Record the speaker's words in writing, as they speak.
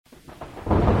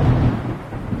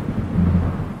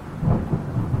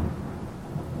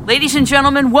Ladies and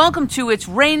gentlemen, welcome to It's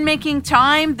Rainmaking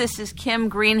Time. This is Kim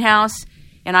Greenhouse,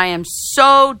 and I am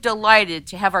so delighted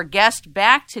to have our guest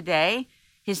back today.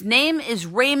 His name is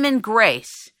Raymon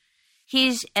Grace.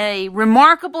 He's a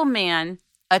remarkable man,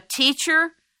 a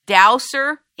teacher,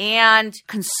 dowser, and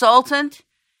consultant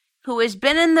who has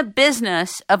been in the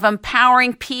business of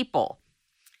empowering people.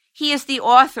 He is the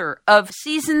author of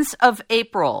Seasons of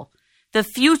April, The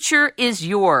Future is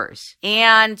Yours,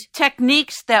 and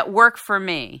Techniques That Work for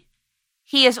Me.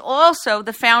 He is also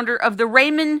the founder of the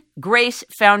Raymon Grace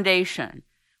Foundation,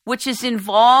 which is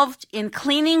involved in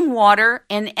cleaning water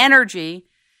and energy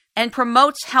and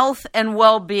promotes health and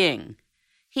well-being.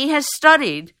 He has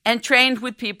studied and trained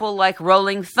with people like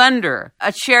Rolling Thunder,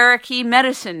 a Cherokee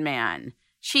medicine man,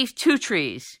 Chief Two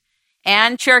Trees,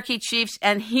 and Cherokee chiefs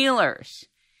and healers.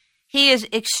 He is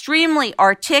extremely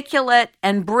articulate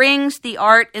and brings the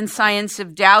art and science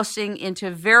of dowsing into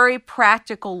very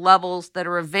practical levels that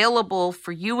are available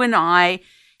for you and I.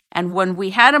 And when we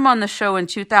had him on the show in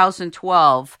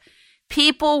 2012,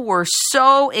 people were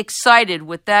so excited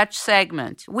with that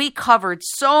segment. We covered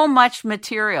so much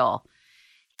material.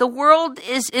 The world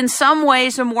is in some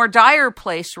ways a more dire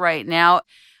place right now.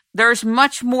 There's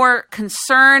much more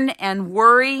concern and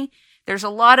worry. There's a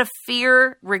lot of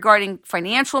fear regarding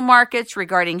financial markets,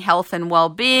 regarding health and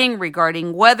well-being,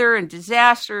 regarding weather and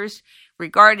disasters,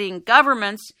 regarding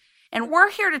governments. And we're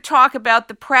here to talk about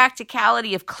the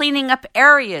practicality of cleaning up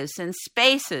areas and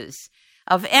spaces,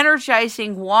 of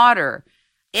energizing water,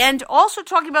 and also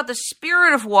talking about the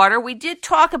spirit of water. We did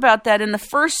talk about that in the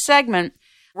first segment.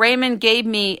 Raymond gave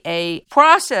me a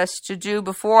process to do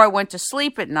before I went to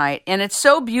sleep at night, and it's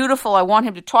so beautiful. I want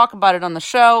him to talk about it on the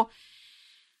show.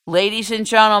 Ladies and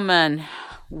gentlemen,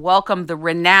 welcome the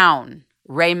renowned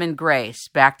Raymon Grace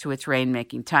back to It's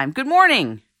Rainmaking Time. Good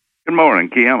morning. Good morning,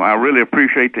 Kim. I really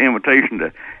appreciate the invitation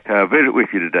to visit with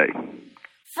you today.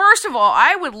 First of all,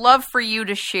 I would love for you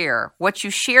to share what you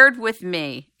shared with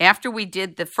me after we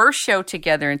did the first show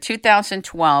together in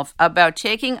 2012 about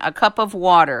taking a cup of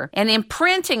water and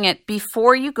imprinting it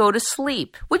before you go to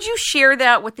sleep. Would you share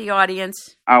that with the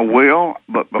audience? I will,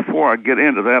 but before I get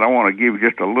into that, I want to give you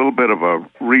just a little bit of a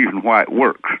reason why it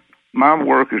works. My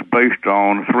work is based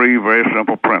on three very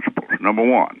simple principles. Number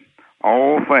one,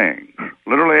 all things,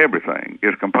 literally everything,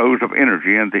 is composed of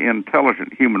energy, and the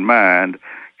intelligent human mind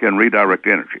can redirect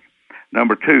energy.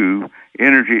 Number two,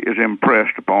 energy is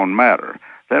impressed upon matter.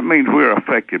 That means we're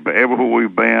affected by everywhere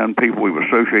we've been, people we've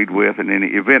associated with, and any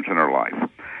events in our life.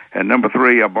 And number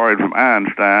three, I borrowed from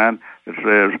Einstein that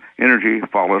says energy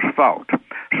follows thought.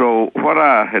 So what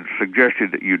I had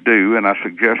suggested that you do, and I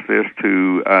suggest this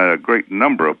to a great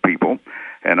number of people,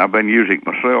 and I've been using it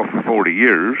myself for 40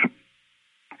 years,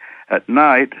 at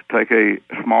night, take a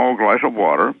small glass of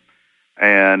water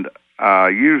and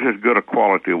use as good a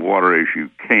quality of water as you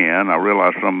can. I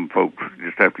realize some folks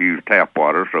just have to use tap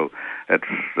water, so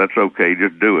that's okay.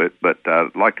 Just do it. But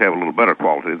I'd like to have a little better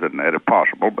quality than that if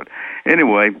possible. But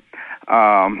anyway,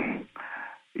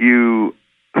 you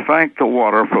thank the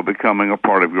water for becoming a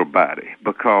part of your body,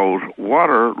 because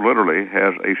water literally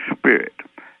has a spirit,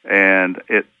 and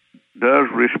it does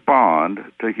respond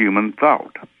to human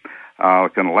thought. I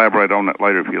can elaborate on that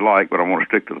later if you like, but I want to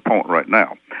stick to the point right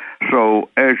now. So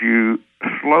as you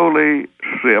slowly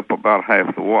sip about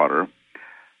half the water,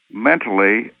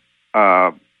 mentally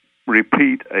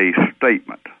repeat a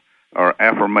statement or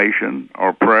affirmation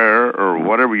or prayer or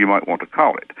whatever you might want to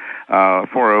call it.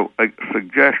 For a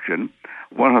suggestion,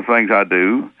 one of the things I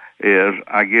do is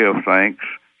I give thanks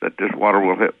that this water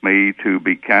will help me to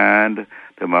be kind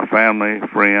to my family,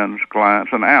 friends,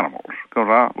 clients, and animals, because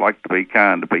I like to be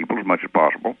kind to people as much as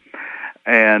possible.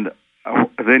 And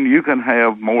then you can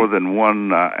have more than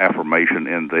one affirmation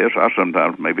in this. I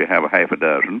sometimes maybe have a half a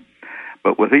dozen.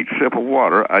 But with each sip of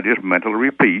water, I just mentally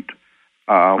repeat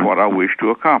what I wish to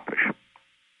accomplish.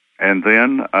 And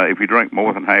then if you drink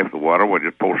more than half the water, we'll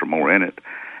just pour some more in it.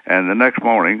 And the next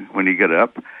morning, when you get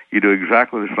up, you do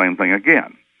exactly the same thing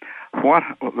again.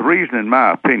 The reason, in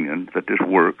my opinion, that this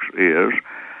works is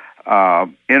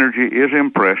energy is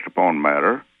impressed upon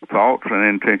matter. Thoughts and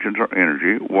intentions are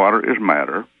energy. Water is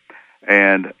matter.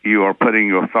 And you are putting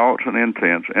your thoughts and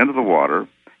intents into the water.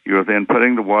 You are then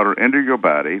putting the water into your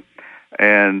body.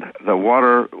 And the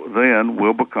water then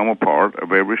will become a part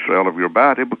of every cell of your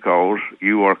body, because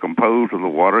you are composed of the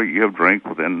water you have drank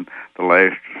within the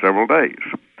last several days.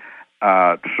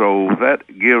 So that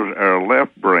gives our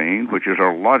left brain, which is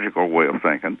our logical way of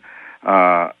thinking,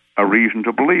 a reason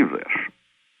to believe this.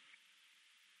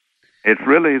 It's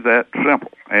really that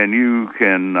simple, and you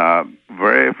can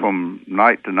vary from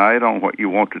night to night on what you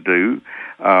want to do.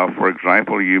 For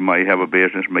example, you may have a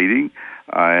business meeting,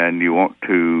 and you want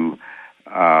to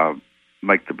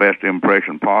make the best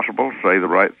impression possible, say the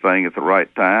right thing at the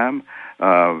right time.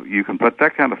 You can put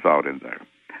that kind of thought in there.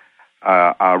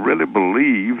 I really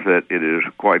believe that it is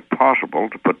quite possible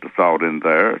to put the thought in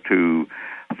there to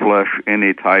flush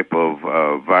any type of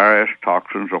virus,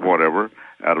 toxins, or whatever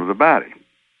out of the body.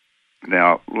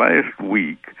 Now, last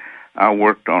week, I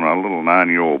worked on a little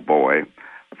 9-year-old boy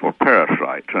for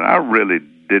parasites, and I really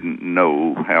didn't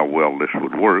know how well this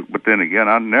would work, but then again,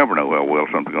 I never know how well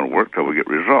something's going to work till we get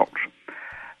results.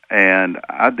 And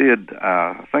I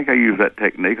think I used that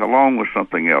technique along with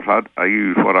something else. I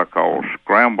used what I call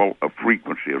scramble a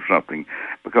frequency of something,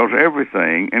 because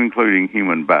everything, including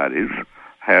human bodies,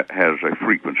 has a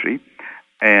frequency.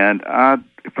 And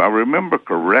if I remember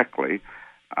correctly,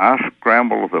 I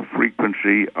scrambled the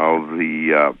frequency of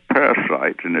the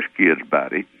parasites in this kid's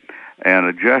body and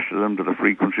adjusted them to the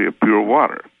frequency of pure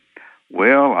water.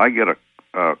 Well, I get a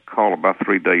call about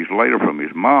 3 days later from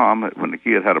his mom when the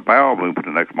kid had a bowel movement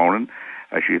the next morning.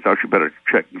 She thought she better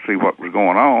check and see what was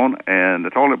going on, and the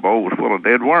toilet bowl was full of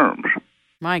dead worms.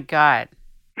 My God.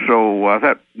 So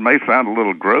that may sound a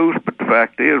little gross, but the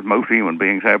fact is most human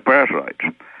beings have parasites.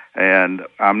 And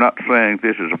I'm not saying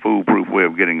this is a foolproof way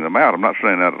of getting them out. I'm not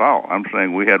saying that at all. I'm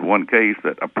saying we had one case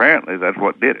that apparently that's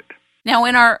what did it. Now,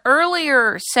 in our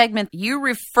earlier segment, you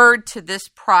referred to this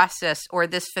process or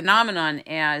this phenomenon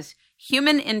as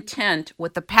human intent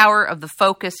with the power of the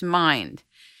focused mind.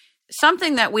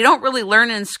 Something that we don't really learn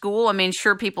in school. I mean,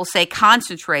 sure, people say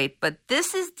concentrate, but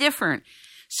this is different.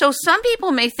 So some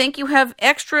people may think you have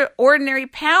extraordinary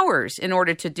powers in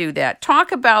order to do that.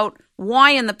 Talk about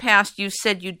why in the past you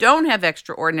said you don't have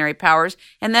extraordinary powers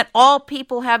and that all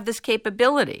people have this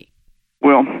capability.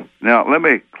 Well, now let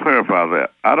me clarify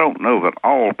that. I don't know that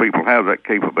all people have that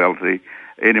capability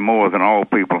any more than all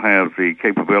people have the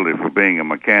capability for being a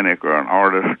mechanic or an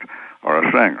artist or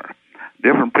a singer.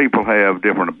 Different people have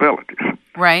different abilities.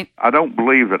 Right. I don't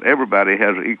believe that everybody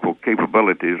has equal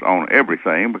capabilities on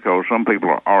everything, because some people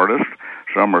are artists,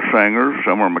 some are singers,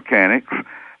 some are mechanics,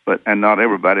 and not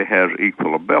everybody has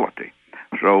equal ability.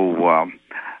 So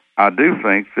I do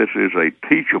think this is a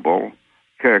teachable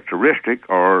characteristic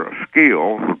or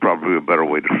skill, would probably be a better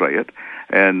way to say it,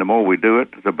 and the more we do it,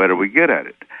 the better we get at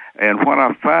it. And what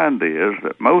I find is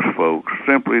that most folks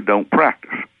simply don't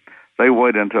practice. They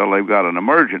wait until they've got an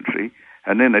emergency,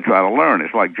 and then they try to learn.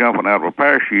 It's like jumping out of a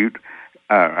parachute,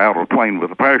 out of a plane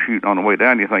with a parachute. On the way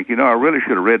down, you think, I really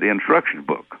should have read the instruction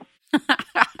book.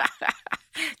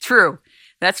 True.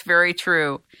 That's very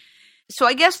true. So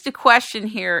I guess the question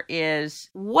here is,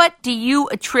 what do you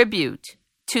attribute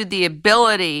to the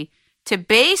ability to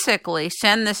basically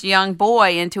send this young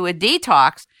boy into a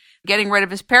detox, getting rid of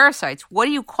his parasites? What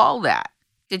do you call that?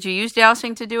 Did you use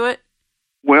dowsing to do it?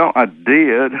 Well, I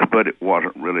did, but it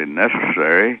wasn't really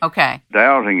necessary. Okay.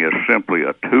 Dowsing is simply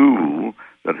a tool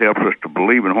that helps us to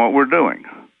believe in what we're doing.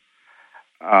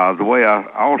 The way I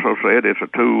also said, it's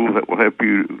a tool that will help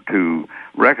you to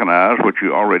recognize what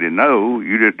you already know.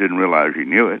 You just didn't realize you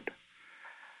knew it.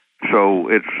 So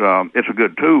it's a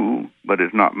good tool, but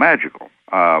it's not magical.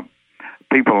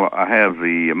 People have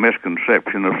the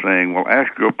misconception of saying, well,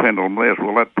 ask your pendulum this.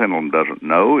 Well, that pendulum doesn't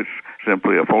know. It's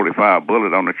simply a 45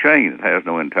 bullet on a chain. It has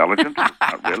no intelligence.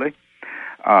 Not really.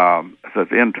 So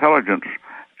the intelligence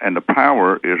and the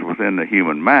power is within the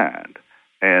human mind.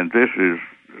 And this is,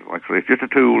 like I say, it's just a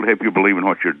tool to help you believe in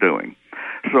what you're doing.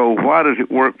 So why does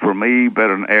it work for me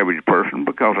better than the average person?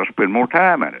 Because I spend more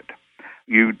time at it.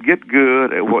 You get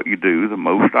good at what you do the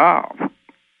most of.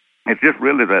 It's just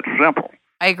really that simple.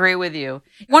 I agree with you.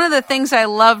 One of the things I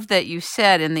loved that you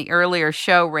said in the earlier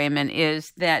show, Raymond,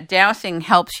 is that dowsing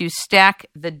helps you stack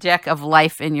the deck of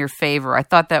life in your favor. I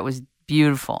thought that was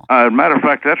beautiful. As a matter of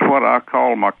fact, that's what I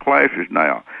call my classes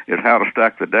now, is how to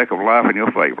stack the deck of life in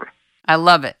your favor. I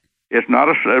love it. It's not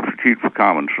a substitute for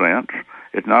common sense.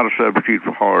 It's not a substitute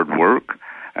for hard work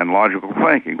and logical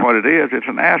thinking. What it is, it's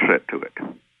an asset to it.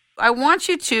 I want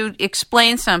you to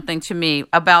explain something to me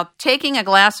about taking a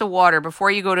glass of water before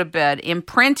you go to bed,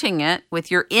 imprinting it with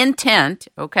your intent,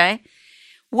 okay?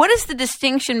 What is the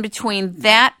distinction between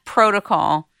that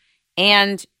protocol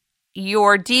and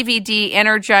your DVD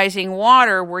energizing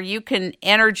water, where you can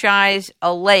energize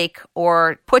a lake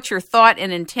or put your thought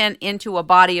and intent into a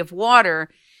body of water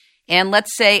and,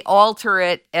 let's say, alter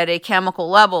it at a chemical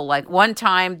level? Like one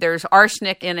time there's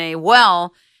arsenic in a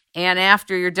well, and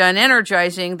after you're done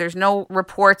energizing, there's no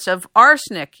reports of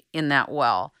arsenic in that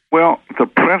well. Well, the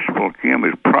principle, Kim,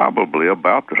 is probably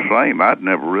about the same. I'd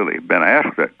never really been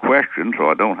asked that question, so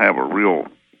I don't have a real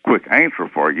quick answer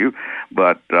for you.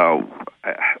 But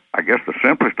I guess the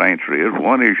simplest answer is,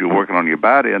 one is you're working on your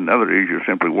body, and another is you're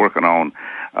simply working on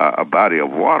a body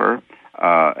of water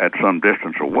at some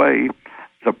distance away.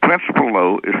 The principle,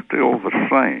 though, is still the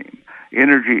same.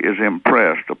 Energy is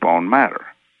impressed upon matter.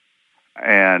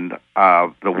 And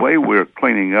the way we're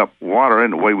cleaning up water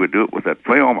and the way we do it with that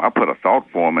film, I put a thought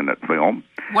form in that film.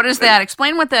 What is that?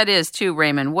 Explain what that is, too,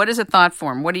 Raymond. What is a thought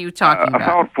form? What are you talking about? A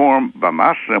thought form, by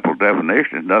my simple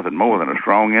definition, is nothing more than a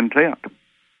strong intent.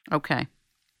 Okay.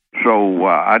 So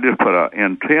I just put an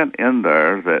intent in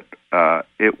there that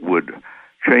it would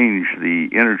change the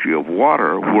energy of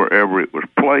water wherever it was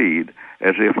played,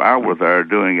 as if I were there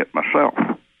doing it myself.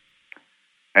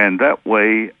 And that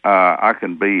way I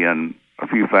can be in a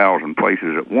few thousand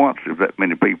places at once if that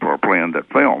many people are playing that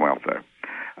film out there.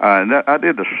 And I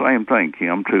did the same thing,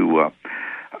 Kim, to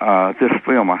this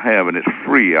film I have, and it's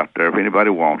free out there if anybody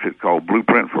wants it, called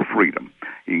Blueprint for Freedom.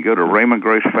 You can go to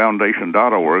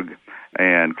RaymondGraceFoundation.org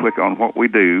and click on what we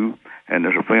do, and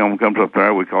there's a film comes up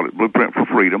there. We call it Blueprint for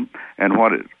Freedom, and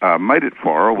what it made it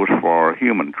for was for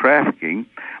human trafficking,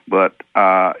 but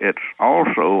it's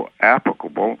also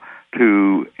applicable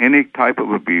to any type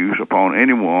of abuse upon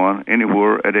anyone,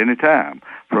 anywhere, at any time,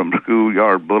 from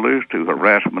schoolyard bullies to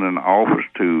harassment in the office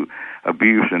to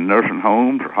abuse in nursing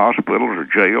homes or hospitals or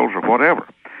jails or whatever.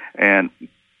 And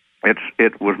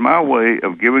it was my way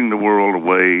of giving the world a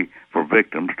way for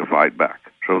victims to fight back,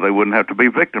 so they wouldn't have to be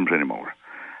victims anymore.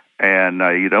 And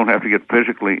you don't have to get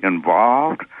physically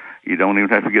involved. You don't even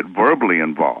have to get verbally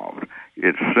involved.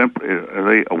 It's simply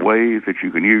a way that you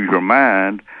can use your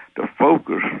mind to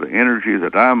focus the energy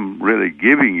that I'm really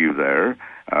giving you there,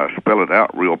 spell it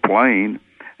out real plain,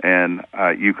 and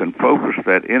you can focus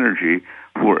that energy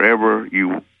wherever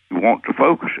you want to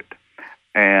focus it.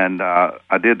 And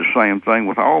I did the same thing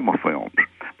with all my films,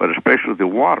 but especially the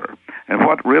water. And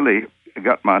what really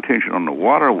got my attention on the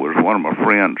water was one of my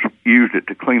friends used it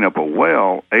to clean up a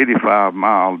well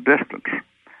 85-mile distance.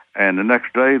 And the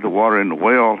next day, the water in the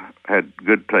well had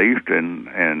good taste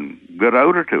and good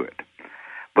odor to it.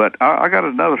 But I got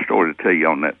another story to tell you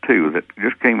on that, too, that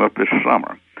just came up this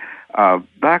summer.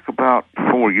 Back about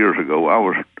 4 years ago, I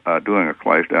was doing a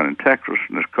class down in Texas,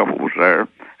 and this couple was there.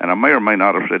 And I may or may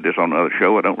not have said this on another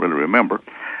show. I don't really remember.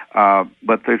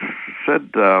 But they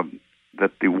said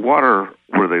that the water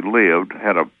where they lived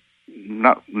had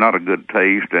not a good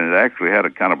taste, and it actually had a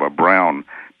kind of a brown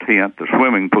tint. The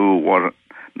swimming pool wasn't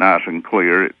nice and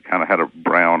clear. It kind of had a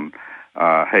brown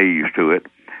haze to it.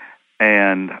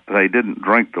 And they didn't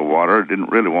drink the water,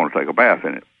 didn't really want to take a bath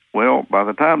in it. Well, by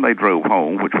the time they drove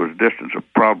home, which was a distance of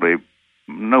probably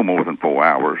no more than 4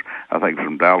 hours, I think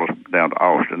from Dallas down to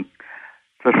Austin,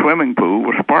 the swimming pool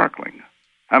was sparkling.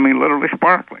 I mean, literally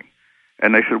sparkling.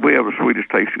 And they said, we have the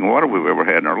sweetest tasting water we've ever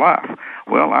had in our life.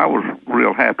 Well, I was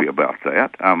real happy about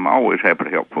that. I'm always happy to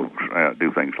help folks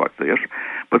do things like this.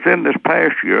 But then this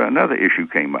past year, another issue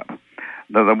came up.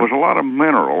 Now, there was a lot of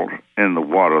minerals in the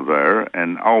water there,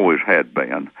 and always had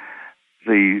been.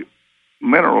 The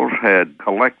minerals had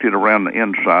collected around the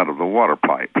inside of the water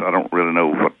pipes. I don't really know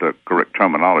what the correct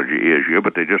terminology is here,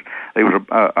 but there was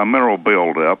a mineral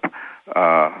buildup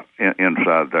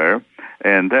inside there,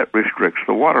 and that restricts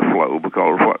the water flow,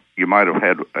 because what you might have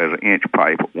had as an inch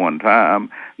pipe at one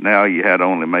time, now you had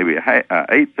only maybe an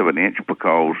eighth of an inch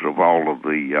because of all of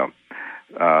the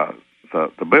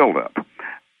buildup.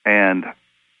 And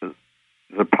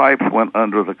the pipes went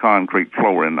under the concrete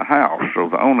floor in the house, so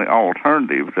the only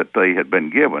alternative that they had been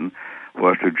given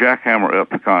was to jackhammer up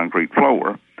the concrete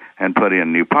floor and put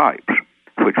in new pipes,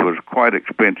 which was quite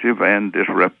expensive and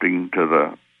disrupting to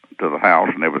the house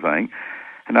and everything.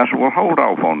 And I said, well, hold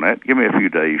off on that. Give me a few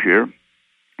days here.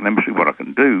 Let me see what I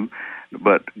can do.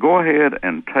 But go ahead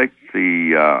and take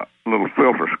the little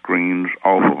filter screens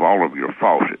off of all of your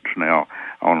faucets. Now,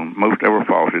 on most every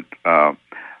faucet,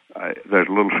 there's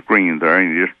a little screen there,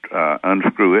 and you just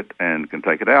unscrew it and can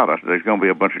take it out. I said, there's going to be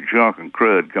a bunch of junk and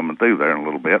crud coming through there in a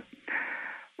little bit.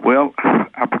 Well,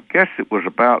 I guess it was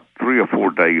about 3 or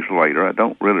 4 days later. I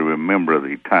don't really remember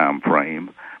the time frame,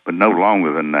 but no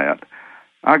longer than that.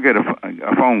 I get a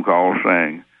phone call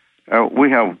saying, we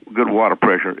have good water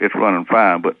pressure, it's running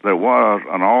fine, but there was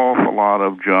an awful lot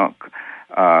of junk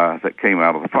that came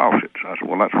out of the faucets. I said,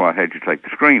 well, that's why I had you take the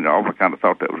screen off. I kind of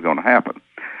thought that was going to happen.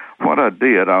 What I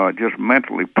did, I just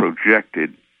mentally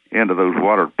projected into those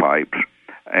water pipes,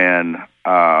 and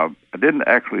I didn't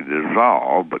actually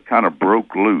dissolve, but kind of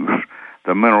broke loose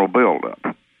the mineral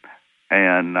buildup.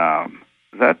 And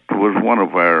that was one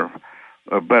of our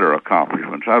better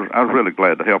accomplishments. I was really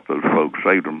glad to help those folks,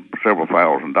 saved them several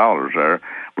 $1,000s there.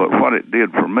 But what it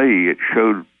did for me, it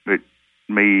showed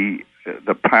me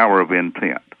the power of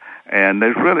intent. And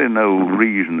there's really no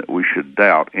reason that we should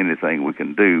doubt anything we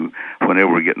can do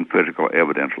whenever we're getting physical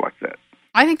evidence like that.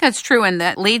 I think that's true, and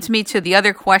that leads me to the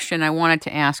other question I wanted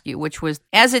to ask you, which was,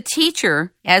 as a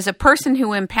teacher, as a person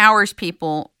who empowers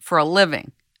people for a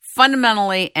living,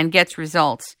 fundamentally, and gets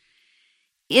results,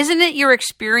 isn't it your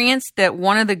experience that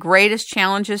one of the greatest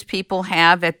challenges people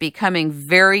have at becoming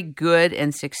very good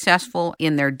and successful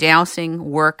in their dowsing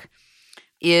work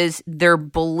is their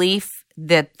belief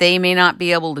that they may not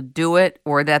be able to do it,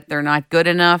 or that they're not good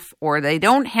enough, or they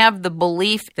don't have the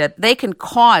belief that they can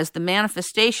cause the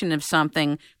manifestation of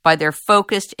something by their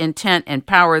focused intent and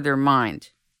power of their mind?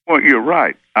 Well, you're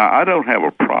right. I don't have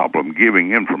a problem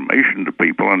giving information to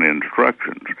people and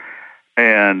instructions,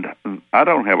 and I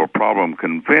don't have a problem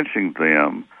convincing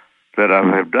them that I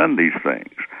have done these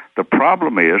things. The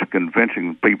problem is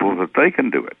convincing people that they can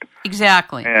do it.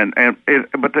 Exactly.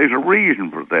 But there's a reason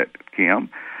for that, Kim.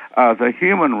 The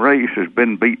human race has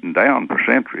been beaten down for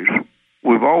centuries.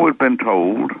 We've always been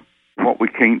told what we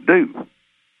can't do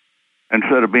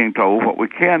instead of being told what we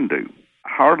can do.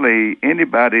 Hardly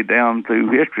anybody down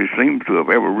through history seems to have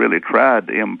ever really tried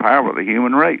to empower the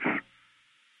human race.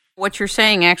 What you're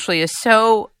saying actually is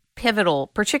so pivotal,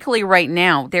 particularly right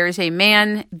now. There's a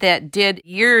man that did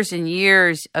years and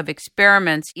years of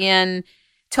experiments in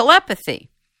telepathy.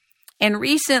 And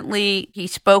recently, he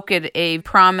spoke at a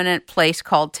prominent place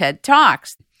called TED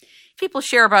Talks. People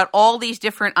share about all these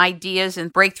different ideas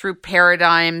and breakthrough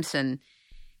paradigms. And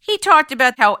he talked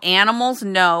about how animals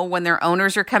know when their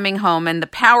owners are coming home and the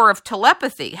power of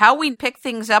telepathy, how we pick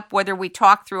things up whether we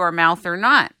talk through our mouth or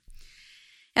not.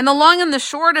 And the long and the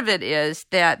short of it is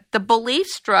that the belief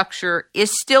structure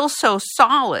is still so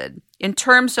solid in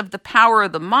terms of the power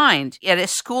of the mind at a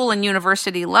school and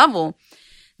university level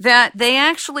that they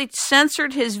actually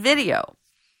censored his video.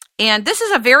 And this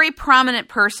is a very prominent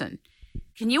person.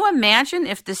 Can you imagine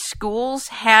if the schools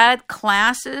had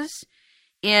classes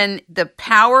in the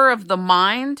power of the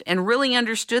mind and really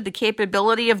understood the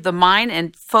capability of the mind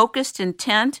and focused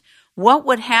intent? What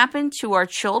would happen to our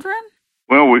children?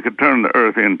 Well, we could turn the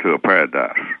earth into a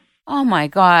paradise. Oh, my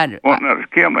God. Well, now,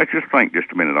 Kim, let's just think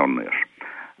just a minute on this.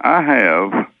 I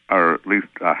have, or at least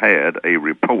I had, a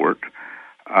report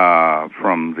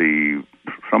from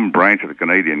some branch of the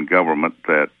Canadian government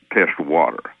that tests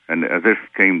water. And this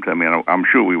came to me, and I'm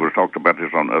sure we would have talked about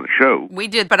this on the other show. We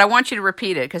did, but I want you to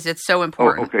repeat it because it's so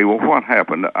important. Okay, well, what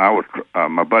happened,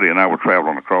 my buddy and I were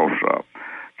traveling across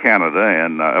Canada,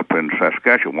 and up in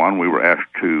Saskatchewan, we were asked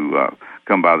to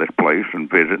come by this place and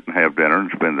visit and have dinner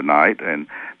and spend the night. And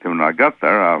then when I got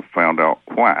there, I found out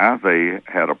why they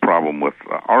had a problem with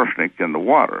arsenic in the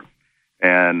water.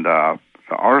 And the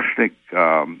arsenic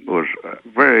was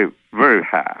very, very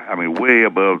high. I mean, way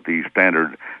above the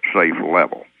standard safe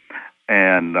level.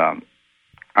 And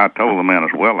I told the man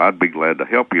as well, I'd be glad to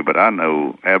help you, but I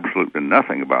know absolutely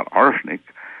nothing about arsenic.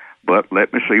 But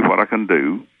let me see what I can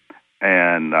do.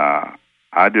 And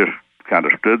I just kind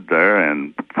of stood there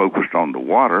and focused on the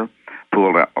water,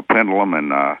 pulled out a pendulum,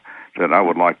 and said I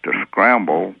would like to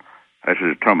scramble. That's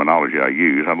the terminology I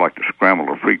use. I'd like to scramble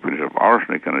the frequency of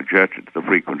arsenic and adjust it to the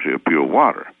frequency of pure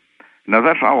water. Now,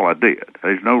 that's all I did.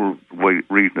 There's no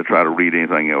reason to try to read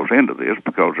anything else into this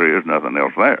because there is nothing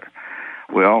else there.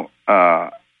 Well,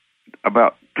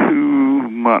 about 2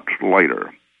 months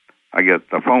later, I get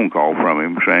a phone call from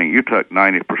him saying, you took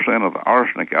 90% of the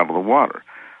arsenic out of the water.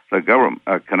 The government,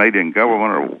 Canadian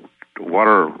government or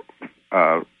water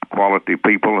quality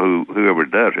people, whoever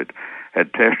does it,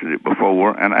 had tested it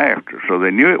before and after. So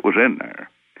they knew it was in there.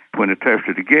 When it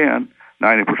tested again,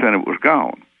 90% of it was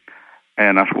gone.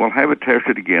 And I said, well, have it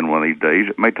tested again one of these days.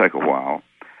 It may take a while.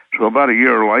 So about a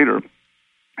year later,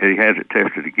 he has it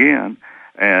tested again,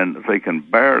 and they can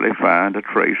barely find a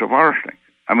trace of arsenic.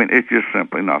 I mean, it's just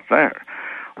simply not there.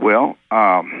 Well,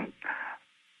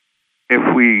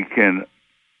 if we can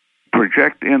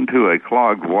project into a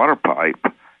clogged water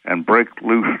pipe and break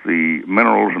loose the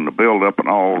minerals and the buildup and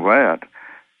all of that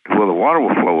to where the water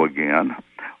will flow again,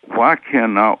 why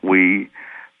cannot we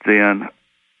then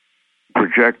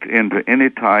project into any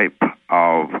type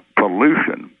of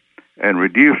pollution and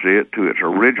reduce it to its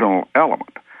original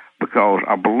element? Because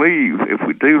I believe if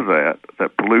we do that,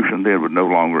 that pollution then would no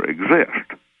longer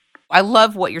exist. I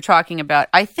love what you're talking about.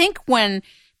 I think when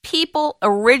people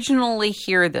originally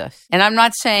hear this, and I'm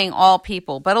not saying all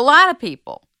people, but a lot of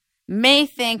people may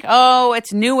think, oh,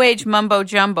 it's New Age mumbo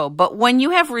jumbo. But when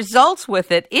you have results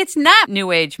with it, it's not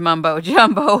New Age mumbo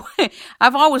jumbo.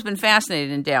 I've always been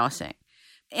fascinated in dowsing.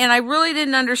 and I really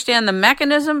didn't understand the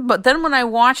mechanism, but then when I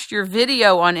watched your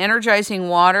video on energizing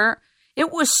water,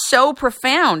 it was so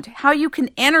profound how you can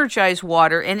energize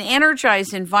water and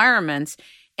energize environments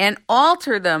and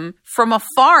alter them from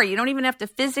afar. You don't even have to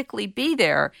physically be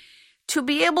there. To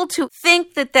be able to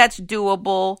think that that's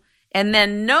doable and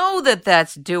then know that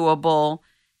that's doable,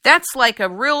 that's like a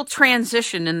real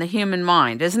transition in the human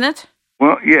mind, isn't it?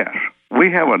 Well, yes.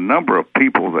 We have a number of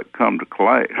people that come to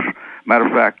class. Matter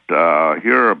of fact,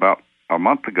 here about a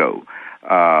month ago,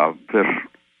 this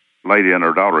lady and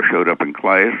her daughter showed up in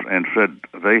class and said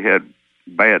they had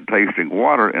bad tasting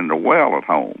water in the well at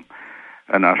home.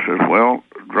 And I said, well,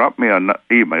 drop me an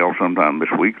email sometime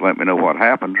this week. Let me know what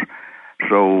happens.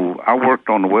 So I worked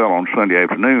on the well on Sunday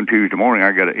afternoon. Tuesday morning,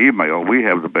 I got an email. We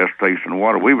have the best tasting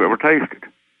water we've ever tasted.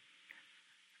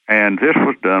 And this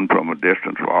was done from a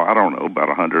distance, I don't know, about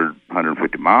 100,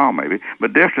 150 miles maybe.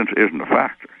 But distance isn't a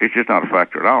factor. It's just not a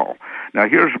factor at all. Now,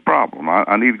 here's the problem.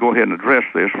 I need to go ahead and address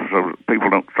this so people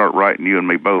don't start writing you and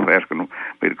me both asking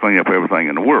me to clean up everything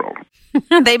in the world.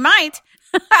 They might.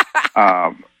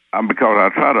 Because I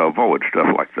try to avoid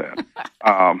stuff like that.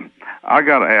 I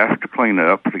got asked to clean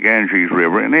up the Ganges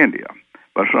River in India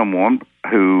by someone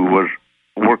who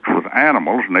works with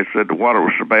animals, and they said the water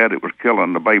was so bad it was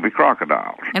killing the baby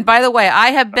crocodiles. And by the way,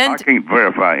 I can't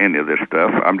verify any of this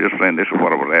stuff. I'm just saying this is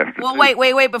what I was asked to do. Well,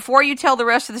 wait. Before you tell the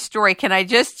rest of the story, can I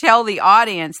just tell the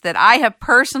audience that I have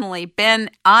personally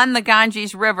been on the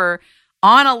Ganges River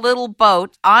on a little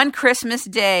boat on Christmas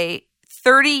Day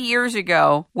 30 years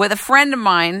ago with a friend of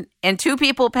mine and two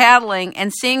people paddling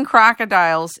and seeing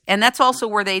crocodiles. And that's also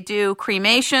where they do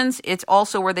cremations. It's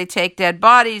also where they take dead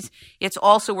bodies. It's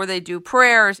also where they do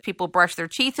prayers. People brush their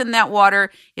teeth in that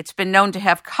water. It's been known to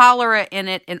have cholera in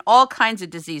it and all kinds of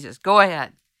diseases. Go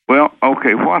ahead. Well,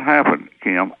 okay, what happened,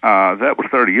 Kim? That was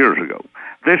 30 years ago.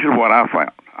 This is what I found.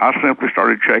 I simply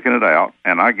started checking it out,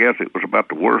 and I guess it was about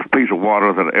the worst piece of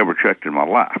water that I ever checked in my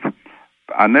life.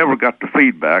 I never got the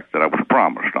feedback that I was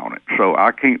promised on it, so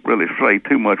I can't really say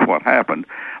too much what happened.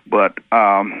 But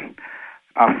I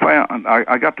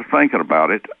got to thinking about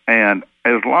it, and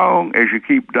as long as you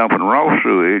keep dumping raw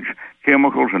sewage,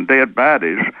 chemicals, and dead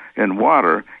bodies in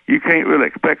water, you can't really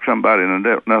expect somebody in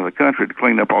another country to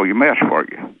clean up all your mess for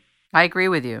you. I agree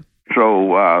with you.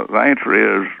 So the answer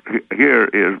is,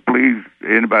 please,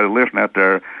 anybody listening out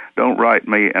there, don't write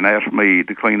me and ask me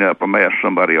to clean up a mess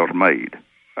somebody else made.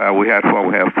 We have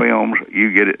films.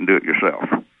 You get it and do it yourself.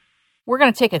 We're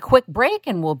going to take a quick break,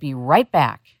 and we'll be right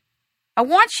back. I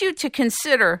want you to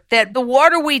consider that the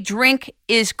water we drink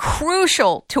is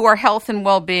crucial to our health and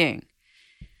well-being.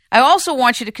 I also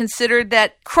want you to consider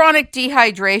that chronic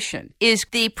dehydration is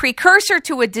the precursor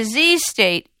to a disease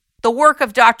state. The work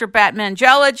of Dr.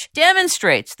 Batman-Jelage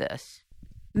demonstrates this.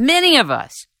 Many of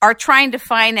us are trying to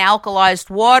find alkalized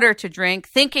water to drink,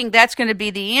 thinking that's going to be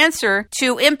the answer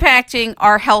to impacting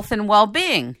our health and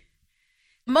well-being.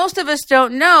 Most of us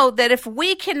don't know that if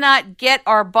we cannot get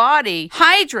our body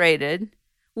hydrated,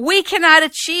 we cannot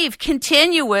achieve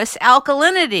continuous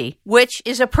alkalinity, which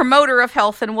is a promoter of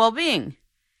health and well-being.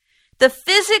 The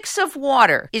physics of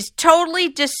water is totally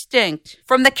distinct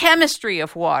from the chemistry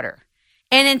of water.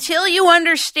 And until you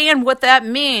understand what that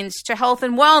means to health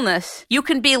and wellness, you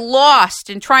can be lost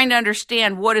in trying to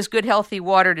understand what is good, healthy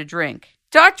water to drink.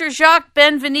 Dr. Jacques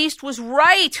Benveniste was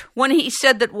right when he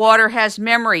said that water has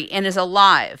memory and is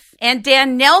alive. And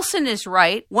Dan Nelson is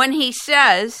right when he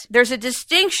says there's a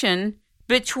distinction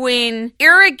between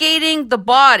irrigating the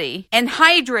body and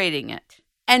hydrating it.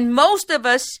 And most of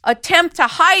us attempt to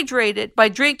hydrate it by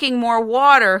drinking more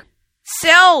water.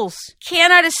 Cells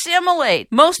cannot assimilate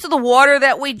most of the water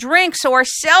that we drink, so our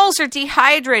cells are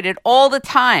dehydrated all the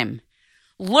time.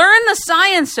 Learn the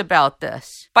science about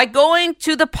this by going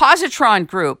to the Positron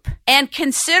Group and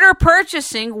consider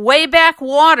purchasing Wayback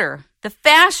Water, the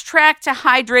Fast Track to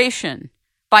Hydration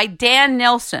by Dan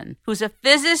Nelson, who's a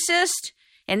physicist,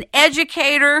 an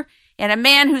educator, and a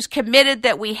man who's committed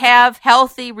that we have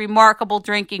healthy, remarkable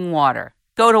drinking water.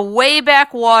 Go to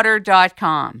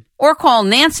waybackwater.com or call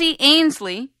Nancy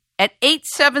Ainsley at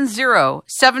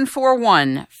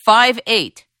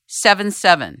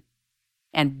 870-741-5877.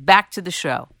 And back to the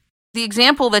show. The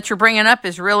example that you're bringing up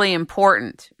is really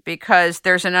important because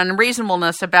there's an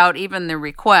unreasonableness about even the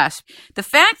request. The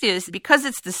fact is, because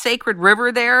it's the sacred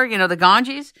river there, the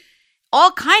Ganges,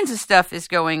 all kinds of stuff is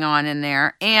going on in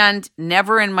there. And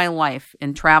never in my life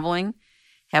in traveling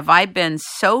have I been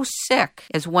so sick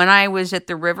as when I was at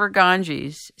the River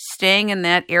Ganges, staying in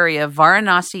that area,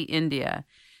 Varanasi, India.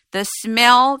 The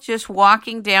smell just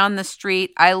walking down the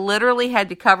street, I literally had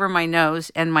to cover my nose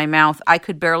and my mouth. I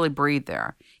could barely breathe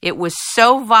there. It was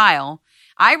so vile.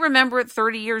 I remember it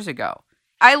 30 years ago.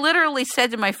 I literally said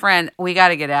to my friend, we got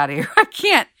to get out of here.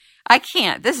 I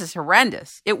can't. This is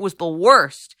horrendous. It was the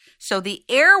worst. So the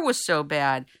air was so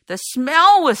bad. The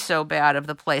smell was so bad of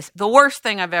the place. The worst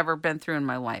thing I've ever been through in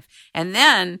my life. And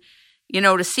then,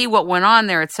 to see what went on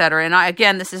there, et cetera. And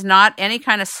again, this is not any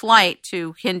kind of slight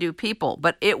to Hindu people,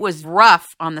 but it was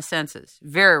rough on the senses.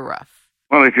 Very rough.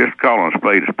 Well, it's just calling a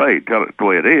spade, tell it the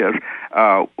way it is.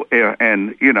 And,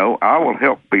 I will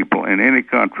help people in any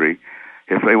country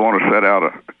if they want to set out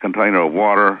a container of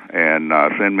water and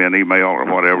send me an email or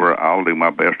whatever. I'll do my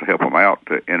best to help them out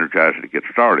to energize it to get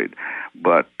started.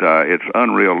 But it's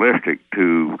unrealistic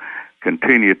to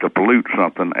continue to pollute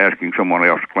something asking someone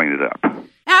else to clean it up.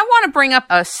 Now, I want to bring up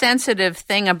a sensitive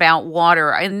thing about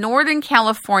water. In Northern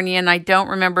California, and I don't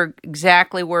remember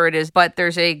exactly where it is, but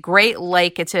there's a great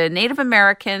lake. It's a Native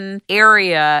American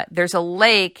area. There's a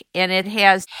lake, and it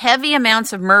has heavy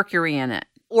amounts of mercury in it,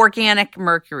 organic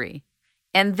mercury.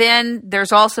 And then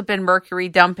there's also been mercury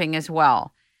dumping as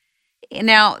well.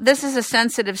 Now, this is a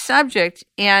sensitive subject,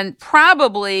 and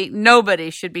probably nobody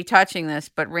should be touching this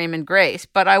but Raymon Grace.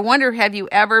 But I wonder, have you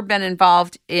ever been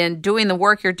involved in doing the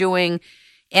work you're doing,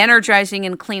 energizing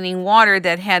and cleaning water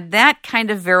that had that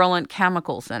kind of virulent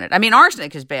chemicals in it? I mean,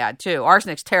 arsenic is bad, too.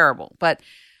 Arsenic's terrible, but...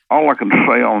 All I can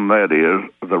say on that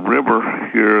is the river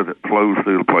here that flows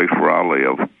through the place where I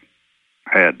live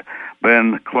had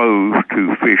been closed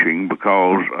to fishing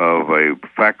because of a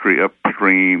factory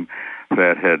upstream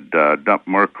that had dumped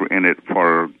mercury in it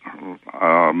for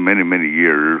many, many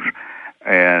years.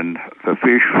 And the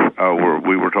fish,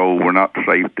 we were told, were not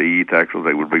safe to eat. Actually,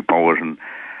 they would be poisoned.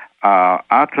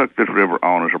 I took this river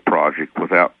on as a project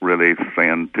without really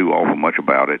saying too awful much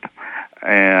about it.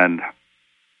 And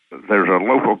there's a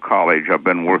local college I've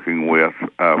been working with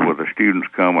where the students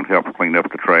come and help clean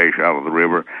up the trash out of the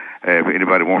river. If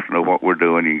anybody wants to know what we're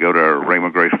doing, you can go to our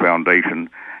Raymon Grace Foundation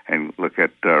and look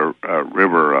at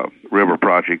River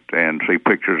Project and see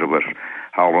pictures of us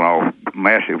hauling off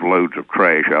massive loads of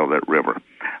trash out of that river.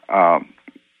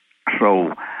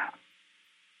 So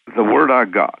the word I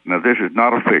got, now this is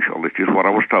not official, it's just what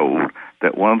I was told,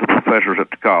 that one of the professors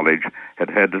at the college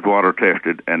had the water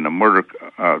tested and the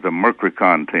mercury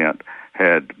content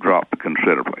had dropped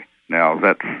considerably. Now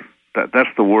that's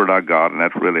the word I got, and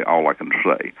that's really all I can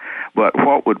say. But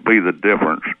what would be the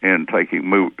difference in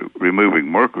removing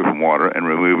mercury from water and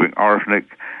removing arsenic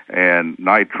and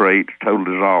nitrates, total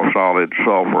dissolved solids,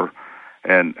 sulfur,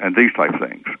 and these type of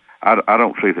things? I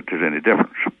don't see that there's any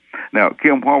difference. Now,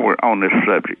 Kim, while we're on this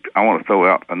subject, I want to throw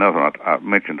out another one I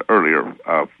mentioned earlier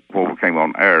before we came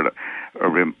on air. You're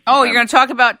going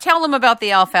to tell them about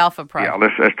the alfalfa project. Yeah,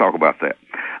 let's talk about that.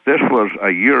 This was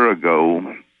a year ago.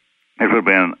 It would have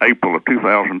been April of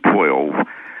 2012.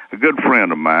 A good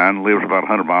friend of mine, lives about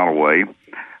 100 miles away,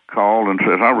 called and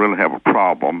says, I really have a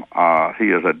problem.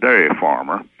 He is a dairy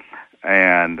farmer,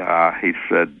 and he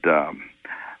said,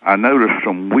 I noticed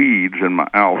some weeds in my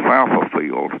alfalfa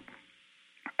field,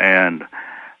 and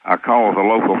I called the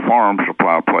local farm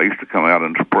supply place to come out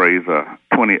and spray the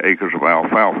 20 acres of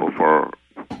alfalfa for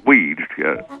weeds.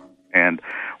 And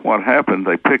what happened,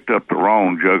 they picked up the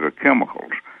wrong jug of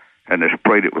chemicals, and they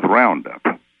sprayed it with Roundup.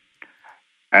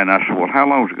 And I said, well, how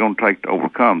long is it going to take to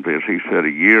overcome this? He said, a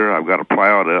year. I've got to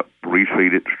plow it up,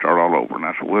 reseed it, start all over. And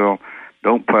I said, well,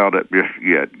 don't plow that just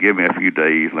yet. Give me a few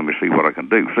days. Let me see what I can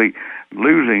do. See,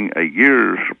 losing a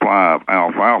year's supply of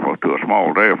alfalfa to a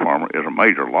small dairy farmer is a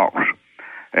major loss.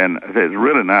 And he's a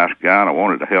really nice guy, and I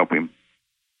wanted to help him.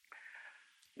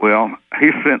 Well,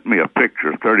 he sent me a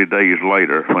picture 30 days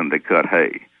later when they cut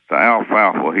hay. The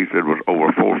alfalfa, he said, was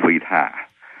over 4 feet high.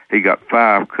 He got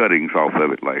 5 cuttings off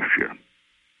of it last year.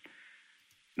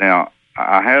 Now,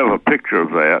 I have a picture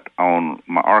of that on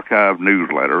my archived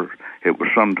newsletter. It was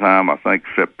sometime, I think,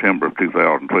 September of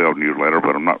 2012 newsletter,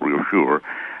 but I'm not real sure.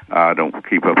 I don't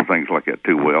keep up with things like that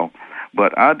too well.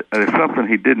 But it's something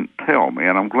he didn't tell me,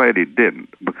 and I'm glad he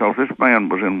didn't, because this man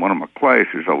was in one of my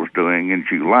classes I was doing in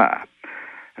July.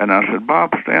 And I said,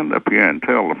 Bob, stand up here and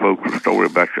tell the folks a story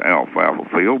about your alfalfa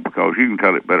field, because you can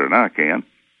tell it better than I can.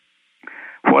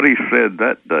 What he said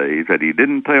that day that he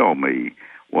didn't tell me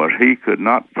was he could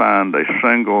not find a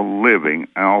single living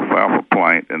alfalfa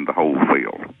plant in the whole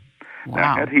field. Wow.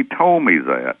 Now, had he told me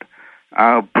that,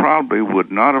 I probably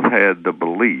would not have had the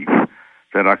belief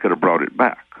that I could have brought it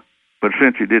back. But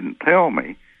since he didn't tell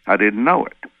me, I didn't know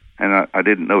it, and I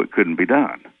didn't know it couldn't be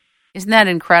done. Isn't that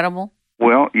incredible?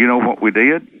 Well, you know what we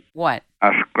did? What?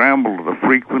 I scrambled the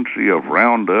frequency of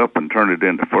Roundup and turned it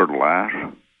into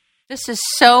fertilizer. This is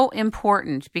so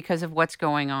important because of what's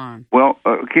going on. Well,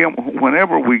 Kim,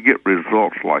 whenever we get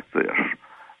results like this,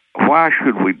 why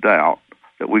should we doubt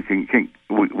that we can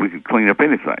clean up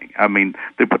anything. I mean,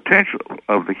 the potential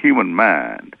of the human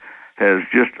mind has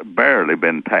just barely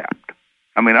been tapped.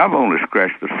 I mean, I've only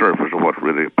scratched the surface of what's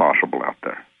really possible out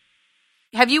there.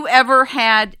 Have you ever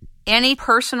had any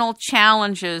personal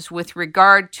challenges with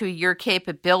regard to your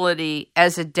capability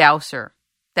as a dowser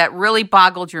that really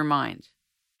boggled your mind?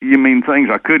 You mean things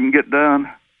I couldn't get done?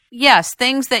 Yes,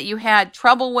 things that you had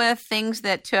trouble with, things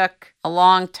that took a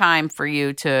long time for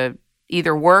you to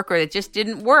either work or it just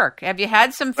didn't work. Have you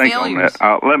had some failures?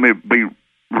 Let me be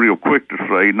real quick to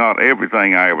say not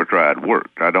everything I ever tried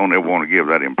worked. I don't ever want to give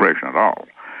that impression at all.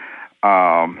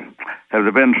 Have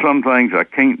there been some things I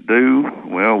can't do?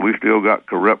 Well, we still got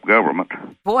corrupt government.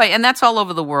 Boy, and that's all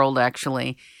over the world,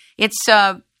 actually. It's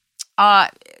one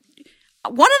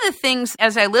of the things,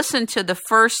 as I listened to the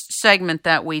first segment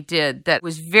that we did, that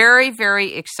was very,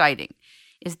 very exciting,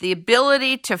 is the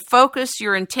ability to focus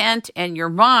your intent and your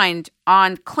mind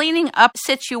on cleaning up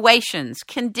situations,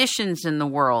 conditions in the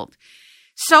world.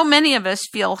 So many of us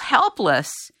feel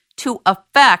helpless to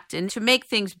affect and to make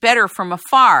things better from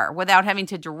afar without having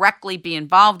to directly be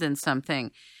involved in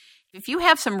something. If you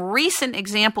have some recent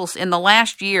examples in the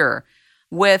last year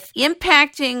with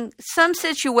impacting some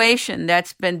situation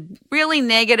that's been really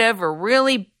negative or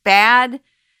really bad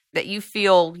that you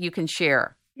feel you can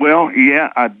share. Well, yeah,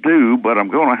 I do, but I'm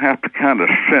going to have to kind of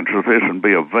censor this and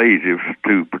be evasive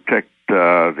to protect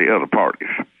the other parties.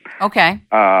 Okay.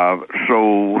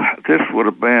 So this would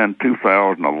have been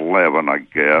 2011, I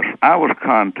guess. I was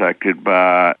contacted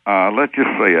by, let's just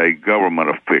say, a government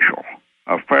official,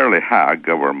 a fairly high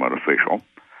government official,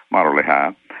 moderately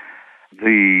high.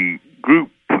 The group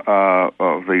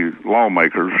of the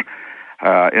lawmakers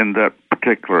in that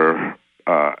particular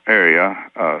area,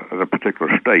 the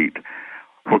particular state,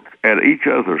 were at each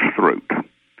other's throat.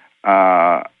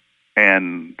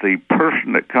 And the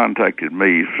person that contacted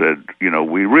me said,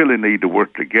 we really need to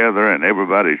work together, and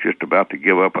everybody's just about to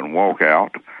give up and walk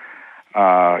out.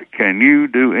 Can you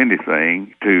do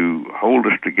anything to hold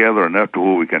us together enough to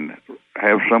where we can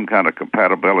have some kind of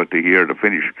compatibility here to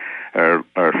finish our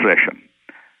session?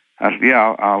 I said,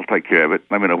 yeah, I'll take care of it.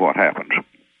 Let me know what happens.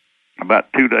 About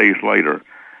 2 days later,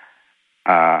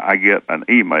 I get an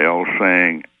email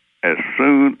saying, as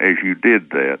soon as you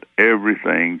did that,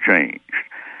 everything changed.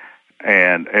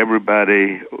 And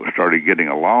everybody started getting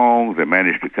along. They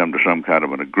managed to come to some kind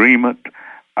of an agreement.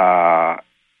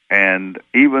 And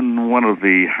even one of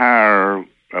the higher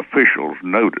officials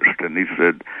noticed, and he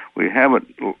said, we haven't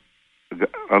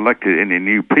elected any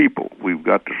new people. We've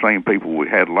got the same people we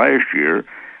had last year,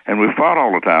 and we fought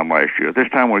all the time last year. This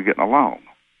time we're getting along.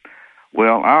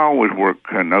 Well, I always work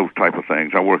in those type of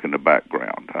things. I work in the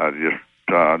background. I just,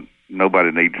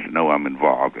 nobody needs to know I'm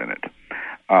involved in it.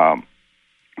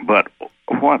 But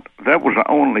that was the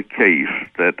only case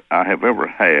that I have ever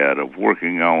had of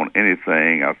working on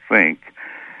anything, I think,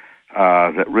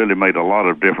 that really made a lot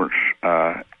of difference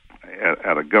at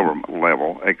a government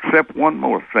level, except one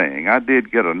more thing. I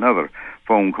did get another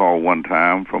phone call one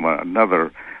time from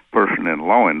another person in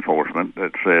law enforcement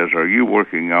that says, are you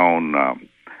working on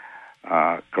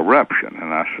corruption?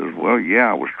 And I said, well, yeah,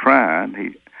 I was trying.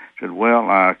 He said, well,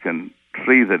 I can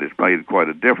see that it's made quite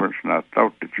a difference, and I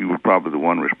thought that you were probably the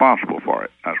one responsible for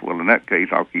it. I said, well, in that case,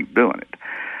 I'll keep doing it.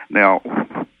 Now,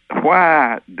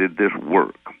 why did this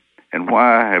work? And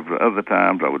why have the other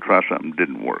times I would try something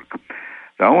didn't work?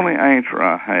 The only answer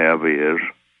I have is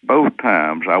both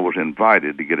times I was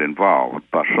invited to get involved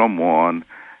by someone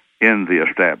in the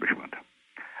establishment.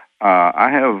 I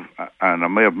have, and I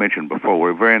may have mentioned before,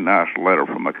 a very nice letter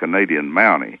from a Canadian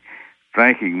Mountie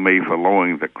thanking me for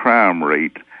lowering the crime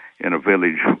rate in a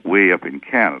village way up in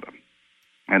Canada.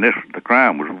 And the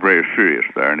crime was very serious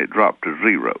there, and it dropped to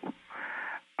 0.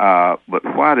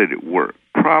 But why did it work?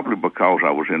 Probably because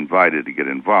I was invited to get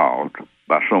involved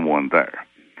by someone there.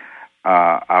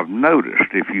 I've noticed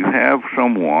if you have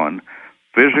someone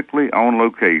physically on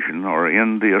location or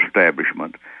in the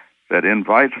establishment that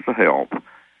invites the help,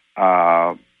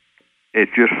 it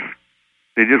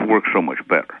just works so much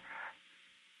better.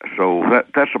 So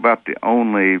that's about the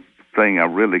only thing I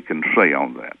really can say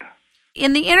on that.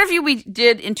 In the interview we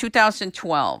did in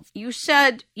 2012, you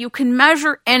said you can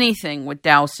measure anything with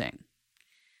dowsing.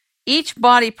 Each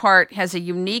body part has a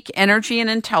unique energy and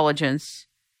intelligence,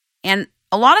 and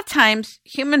a lot of times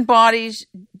human bodies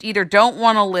either don't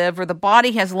want to live or the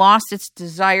body has lost its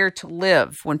desire to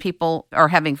live when people are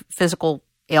having physical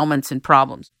ailments and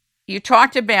problems. You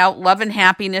talked about love and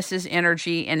happiness as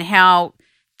energy and how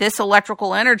this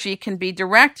electrical energy can be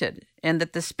directed, and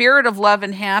that the spirit of love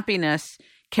and happiness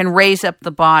can raise up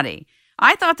the body.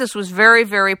 I thought this was very,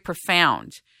 very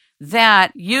profound.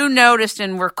 that you noticed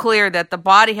and were clear that the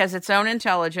body has its own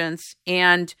intelligence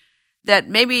and that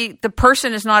maybe the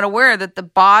person is not aware that the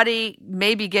body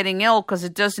may be getting ill because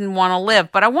it doesn't want to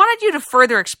live. But I wanted you to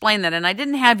further explain that, and I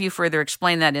didn't have you further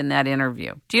explain that in that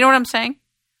interview. Do you know what I'm saying?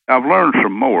 I've learned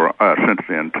some more since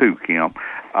then, too, Kim.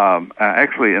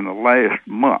 Actually, in the last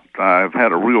month, I've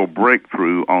had a real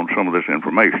breakthrough on some of this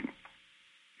information.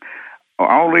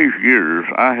 All these years,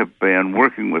 I have been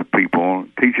working with people,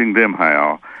 teaching them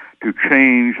how to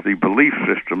change the belief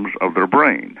systems of their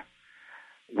brain.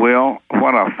 Well,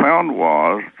 what I found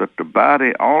was that the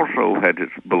body also had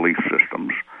its belief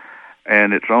systems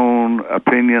and its own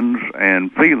opinions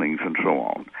and feelings and so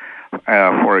on.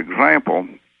 For example,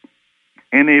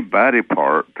 any body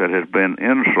part that has been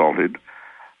insulted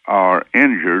or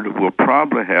injured will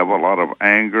probably have a lot of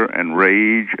anger and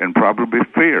rage and probably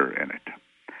fear in it.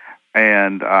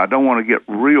 And I don't want to get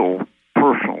real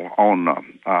personal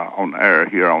on air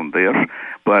here on this,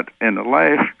 but in the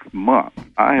last month,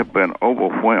 I have been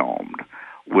overwhelmed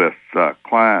with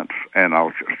clients, and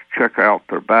I'll just check out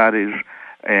their bodies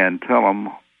and tell them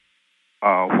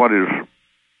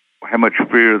how much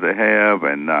fear they have,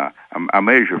 and I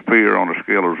measure fear on a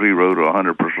scale of 0 to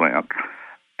 100%.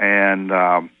 And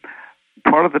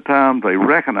part of the time they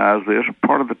recognize this,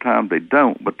 part of the time they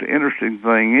don't. But the interesting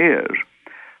thing is,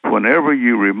 whenever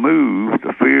you remove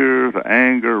the fear, the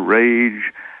anger, rage,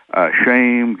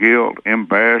 shame, guilt,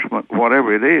 embarrassment,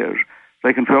 whatever it is,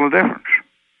 they can feel a difference.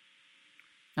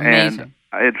 Amazing.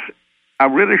 And I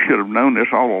really should have known this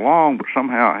all along, but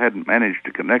somehow I hadn't managed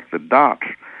to connect the dots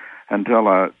until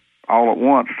all at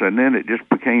once, and then it just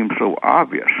became so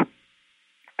obvious.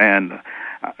 And,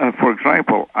 for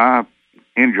example, I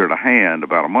injured a hand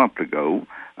about a month ago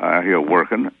here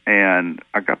working, and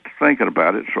I got to thinking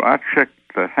about it, so I checked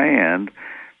the hand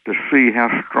to see how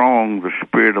strong the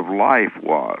spirit of life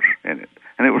was in it.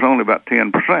 And it was only about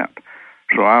 10%.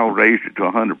 So I raised it to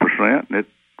 100%, and it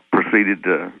proceeded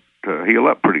to heal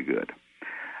up pretty good.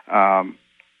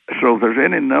 So there's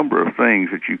any number of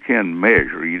things that you can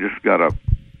measure. You just got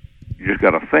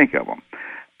to think of them.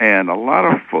 And a lot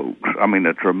of folks,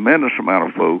 a tremendous amount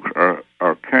of folks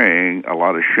are carrying a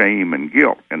lot of shame and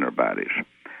guilt in their bodies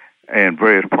and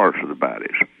various parts of the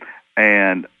bodies.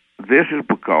 And this is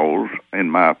because,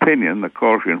 in my opinion, the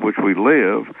culture in which we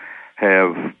live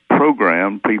have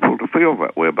programmed people to feel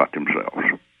that way about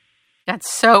themselves.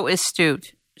 That's so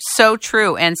astute, so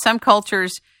true. And some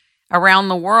cultures around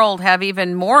the world have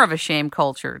even more of a shame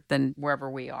culture than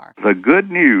wherever we are. The good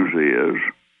news is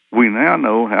we now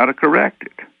know how to correct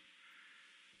it.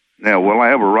 Now, will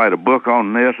I ever write a book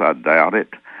on this? I doubt it.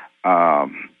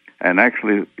 And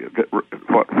actually,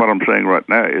 what I'm saying right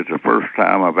now is the first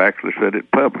time I've actually said it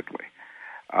publicly.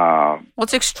 Well,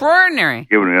 it's extraordinary.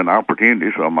 Given me an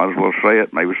opportunity, so I might as well say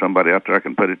it. Maybe somebody out there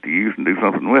can put it to use and do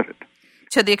something with it.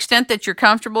 To the extent that you're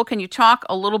comfortable, can you talk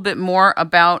a little bit more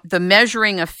about the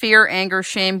measuring of fear, anger,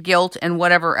 shame, guilt, and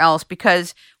whatever else?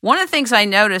 Because one of the things I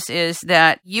notice is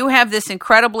that you have this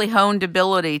incredibly honed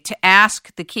ability to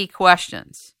ask the key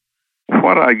questions.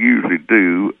 What I usually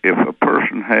do, if a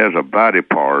person has a body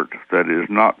part that is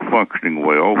not functioning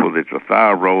well, whether it's a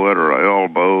thyroid or an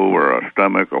elbow or a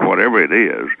stomach or whatever it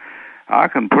is, I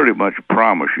can pretty much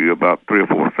promise you about 3 or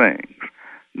 4 things.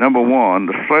 Number one,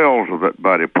 the cells of that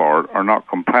body part are not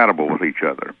compatible with each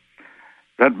other.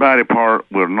 That body part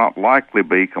will not likely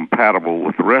be compatible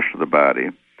with the rest of the body.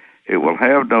 It will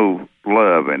have no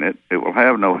love in it. It will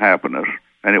have no happiness,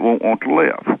 and it won't want to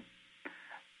live.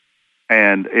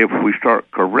 And if we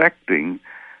start correcting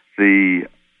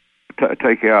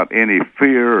take out any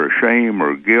fear or shame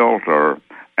or guilt or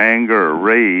anger or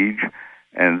rage,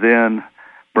 and then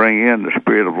bring in the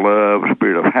spirit of love,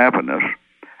 spirit of happiness,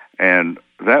 and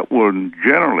that will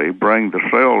generally bring the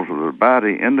cells of the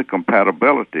body into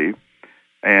compatibility,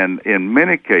 and in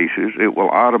many cases, it will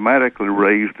automatically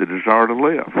raise the desire to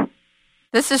live.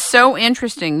 This is so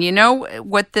interesting. You know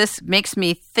what this makes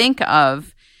me think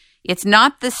of? It's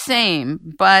not the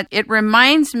same, but it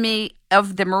reminds me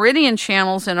of the meridian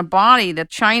channels in a body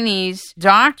that Chinese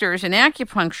doctors and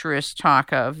acupuncturists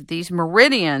talk of. These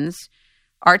meridians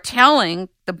are telling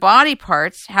the body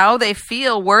parts how they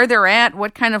feel, where they're at,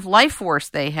 what kind of life force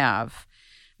they have.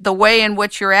 The way in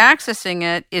which you're accessing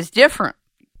it is different,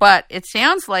 but it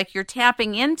sounds like you're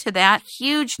tapping into that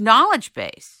huge knowledge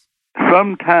base.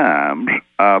 Sometimes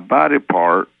a body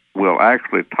part will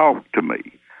actually talk to me.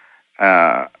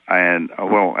 That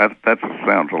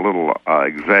sounds a little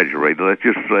exaggerated. Let's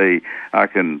just say I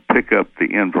can pick up the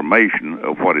information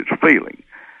of what it's feeling.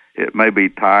 It may be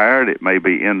tired, it may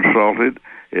be insulted,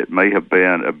 it may have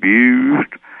been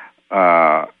abused,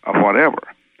 whatever.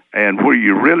 And where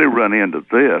you really run into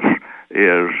this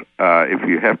is if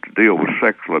you have to deal with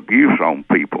sexual abuse on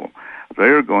people,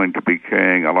 they're going to be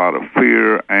carrying a lot of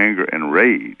fear, anger, and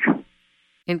rage.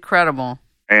 Incredible.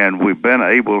 And we've been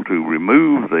able to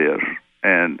remove this,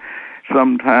 and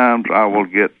sometimes I will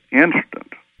get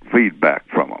instant feedback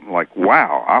from them, like,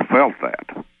 wow, I felt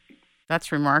that.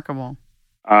 That's remarkable.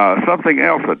 Something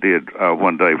else I did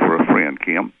one day for a friend,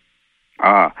 Kim.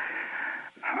 I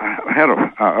had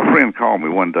a friend call me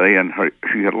one day, and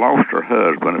she had lost her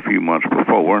husband a few months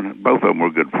before, and both of them were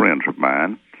good friends of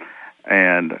mine.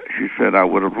 And she said, I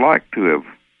would have liked to have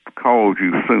called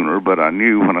you sooner, but I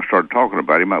knew when I started talking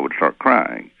about him, I would start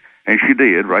crying. And she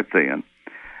did right then.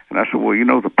 And I said,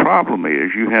 well, the problem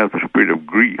is you have the spirit of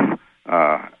grief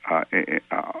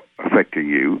affecting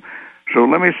you. So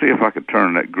let me see if I could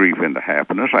turn that grief into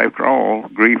happiness. After all,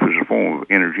 grief is a form of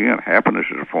energy, and happiness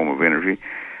is a form of energy.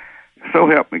 So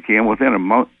help me, Kim. Within a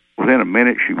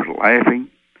minute, she was laughing.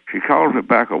 She called me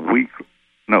back an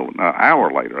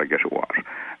hour later, I guess it was,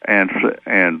 and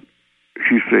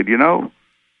she said,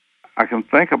 I can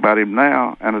think about him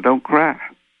now, and I don't cry.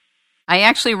 I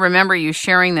actually remember you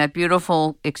sharing that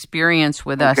beautiful experience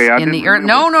with us in the earth.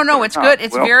 No, it's good.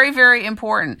 It's very, very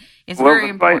important. It's very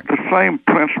important. The same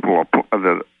principle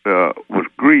that with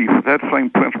grief, that same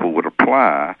principle would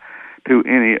apply to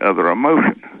any other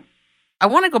emotion. I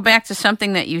want to go back to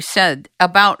something that you said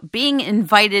about being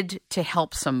invited to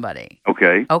help somebody.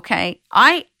 Okay.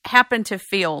 I happen to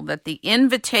feel that the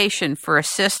invitation for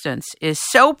assistance is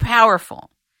so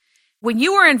powerful. When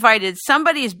you are invited,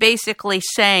 somebody is basically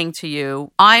saying to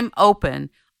you, I'm open,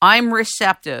 I'm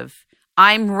receptive,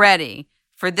 I'm ready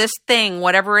for this thing,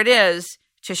 whatever it is,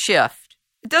 to shift.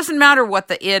 It doesn't matter what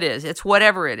the it is, it's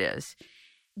whatever it is.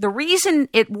 The reason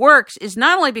it works is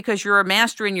not only because you're a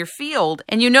master in your field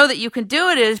and you know that you can do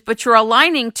it but you're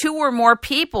aligning two or more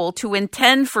people to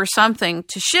intend for something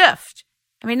to shift.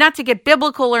 I mean, not to get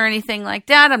biblical or anything like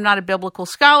that. I'm not a biblical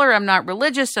scholar. I'm not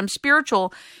religious. I'm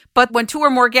spiritual. But when two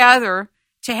or more gather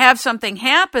to have something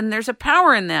happen, there's a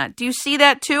power in that. Do you see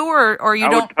that too, or you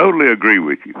don't? I would totally agree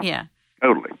with you. Yeah.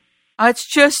 Totally. It's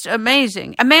just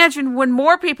amazing. Imagine when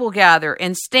more people gather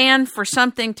and stand for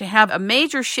something to have a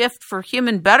major shift for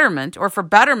human betterment or for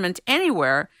betterment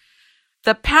anywhere,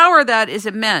 the power of that is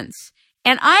immense.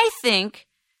 And I think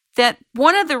that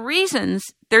one of the reasons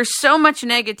there's so much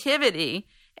negativity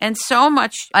and so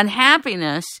much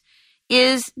unhappiness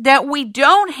is that we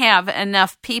don't have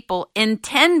enough people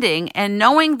intending and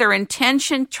knowing their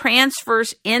intention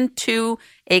transfers into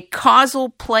a causal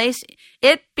place.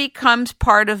 It becomes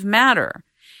part of matter.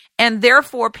 And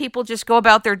therefore, people just go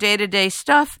about their day-to-day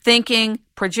stuff thinking,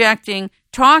 projecting,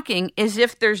 talking as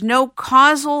if there's no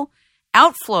causal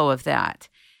outflow of that.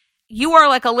 You are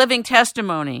like a living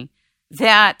testimony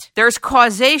that there's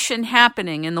causation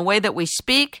happening in the way that we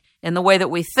speak, in the way that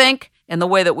we think, in the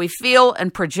way that we feel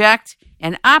and project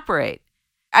and operate.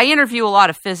 I interview a lot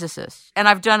of physicists, and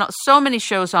I've done so many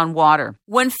shows on water.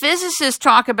 When physicists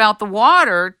talk about the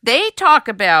water, they talk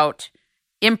about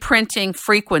imprinting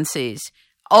frequencies,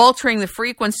 altering the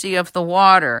frequency of the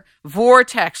water,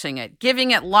 vortexing it,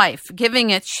 giving it life, giving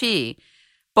it chi.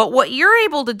 But what you're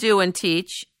able to do and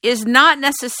teach is not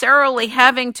necessarily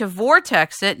having to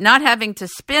vortex it, not having to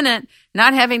spin it,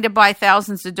 not having to buy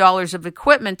thousands of dollars of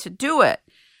equipment to do it.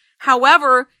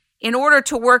 However, in order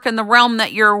to work in the realm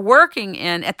that you're working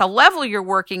in, at the level you're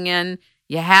working in,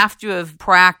 you have to have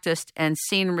practiced and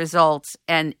seen results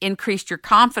and increased your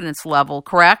confidence level,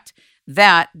 correct?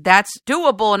 That's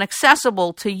doable and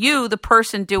accessible to you, the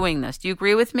person doing this. Do you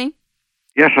agree with me?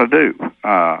 Yes, I do.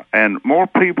 And more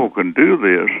people can do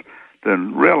this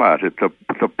than realize it.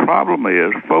 The problem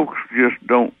is folks just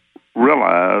don't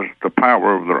realize the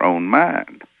power of their own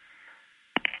mind.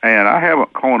 And I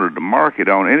haven't cornered the market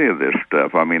on any of this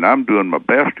stuff. I mean, I'm doing my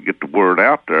best to get the word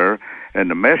out there, and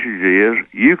the message is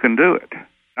you can do it.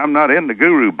 I'm not in the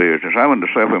guru business. I'm in the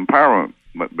self-empowerment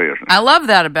business. I love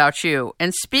that about you.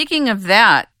 And speaking of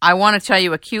that, I want to tell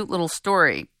you a cute little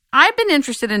story. I've been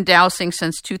interested in dowsing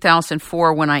since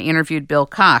 2004 when I interviewed Bill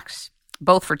Cox,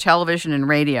 both for television and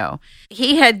radio.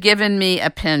 He had given me a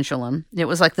pendulum. It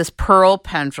was like this pearl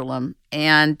pendulum,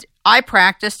 and I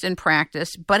practiced and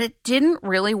practiced, but it didn't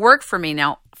really work for me.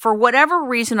 Now, for whatever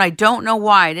reason, I don't know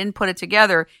why I didn't put it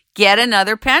together, get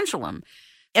another pendulum.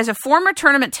 As a former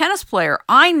tournament tennis player,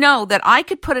 I know that I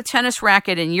could put a tennis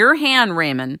racket in your hand,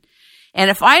 Raymond, and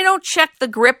if I don't check the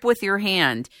grip with your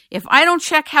hand, if I don't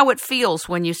check how it feels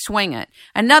when you swing it,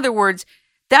 in other words,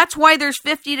 that's why there's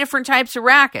 50 different types of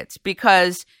rackets,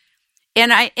 because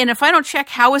and if I don't check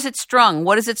how is it strung,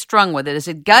 what is it strung with? Is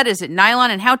it gut? Is it nylon?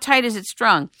 And how tight is it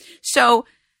strung? So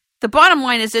The bottom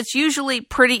line is it's usually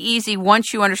pretty easy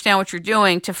once you understand what you're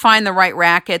doing to find the right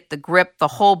racket, the grip, the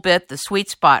whole bit, the sweet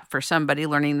spot for somebody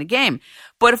learning the game.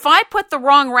 But if I put the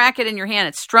wrong racket in your hand,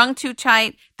 it's strung too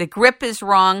tight, the grip is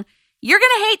wrong, you're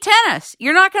going to hate tennis.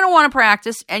 You're not going to want to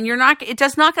practice, and it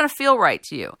does not going to feel right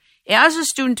to you. As a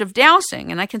student of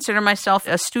dowsing, and I consider myself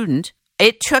a student,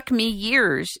 it took me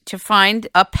years to find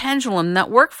a pendulum that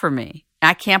worked for me.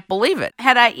 I can't believe it.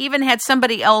 Had I even had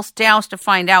somebody else douse to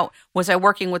find out, was I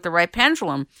working with the right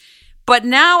pendulum? But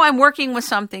now I'm working with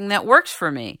something that works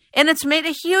for me. And it's made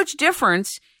a huge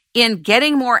difference in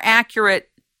getting more accurate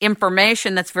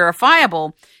information that's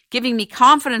verifiable, giving me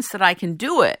confidence that I can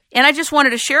do it. And I just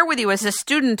wanted to share with you as a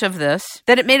student of this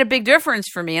that it made a big difference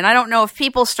for me. And I don't know if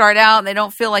people start out and they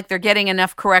don't feel like they're getting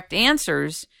enough correct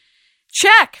answers.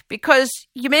 Check, because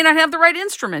you may not have the right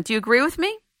instrument. Do you agree with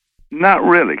me? Not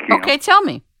really, Kim. Okay, tell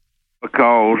me.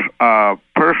 Because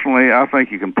personally, I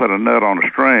think you can put a nut on a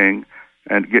string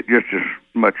and get just as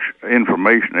much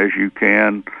information as you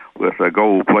can with a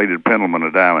gold-plated pendulum and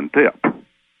a diamond tip.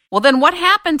 Well, then what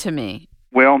happened to me?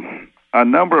 Well, a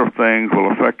number of things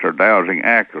will affect our dowsing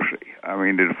accuracy. I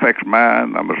mean, it affects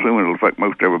mine. I'm assuming it'll affect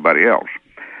most everybody else.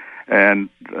 And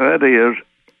that is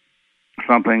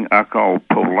something I call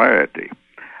polarity.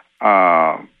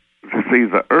 See,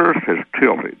 the Earth has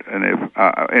tilted, and if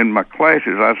in my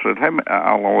classes I said,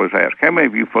 I'll always ask, how many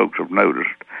of you folks have noticed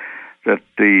that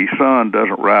the sun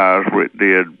doesn't rise where it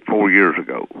did 4 years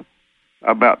ago?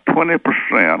 About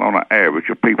 20% on an average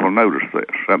of people notice this.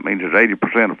 That means that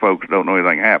 80% of folks don't know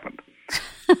anything happened.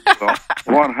 So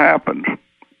what happens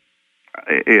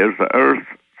is the Earth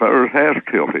has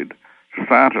tilted.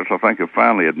 Scientists, I think, have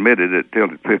finally admitted it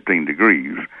tilted 15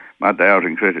 degrees. My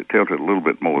dowsing says it tilted a little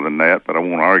bit more than that, but I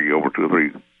won't argue over 2 or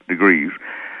 3 degrees.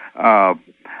 And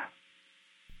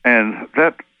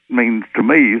that means to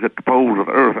me that the poles of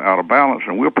the Earth are out of balance,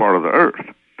 and we're part of the Earth.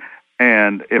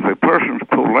 And if a person's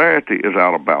polarity is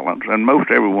out of balance, and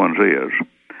most everyone's is,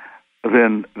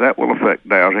 then that will affect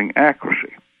dowsing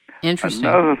accuracy. Interesting.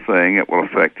 Another thing that will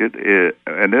affect it is,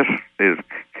 and this is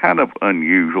kind of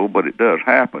unusual, but it does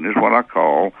happen, is what I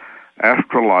call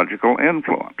astrological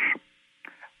influence.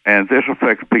 And this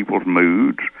affects people's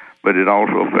moods, but it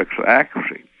also affects the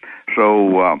accuracy.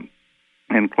 So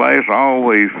in class, I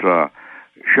always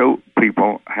show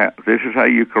people this is how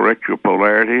you correct your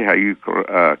polarity, how you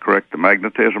correct the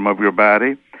magnetism of your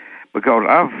body. Because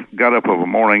I've got up of a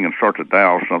morning and start to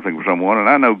dowse something for someone, and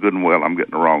I know good and well I'm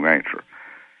getting the wrong answer.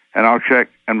 And I'll check,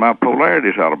 and my polarity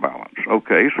is out of balance.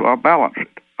 Okay, so I'll balance it.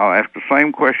 I'll ask the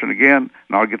same question again,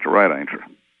 and I'll get the right answer.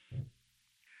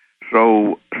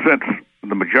 So since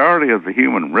the majority of the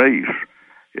human race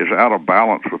is out of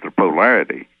balance with their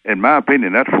polarity, in my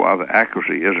opinion, that's why the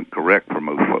accuracy isn't correct for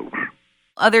most folks.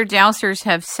 Other dowsers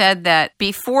have said that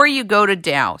before you go to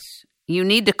douse, you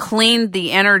need to clean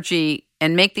the energy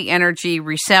and make the energy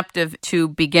receptive to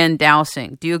begin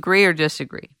dowsing. Do you agree or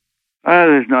disagree?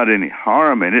 There's not any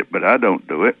harm in it, but I don't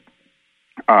do it.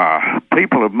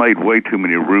 People have made way too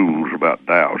many rules about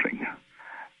dowsing.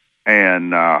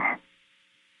 And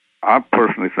I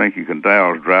personally think you can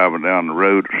douse driving down the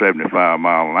road at 75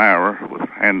 miles an hour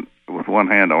with one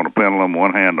hand on the pendulum,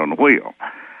 one hand on the wheel,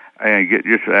 and get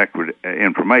just accurate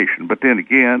information. But then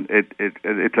again,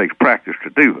 it takes practice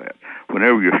to do that.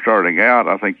 Whenever you're starting out,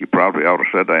 I think you probably ought to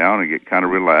sit down and get kind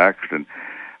of relaxed, and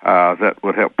that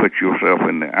would help put yourself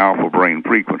in the alpha brain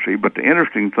frequency. But the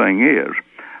interesting thing is,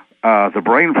 the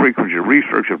brain frequency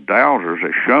research of dowsers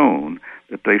has shown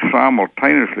that they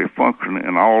simultaneously function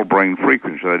in all brain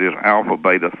frequencies, that is alpha,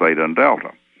 beta, theta, and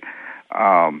delta.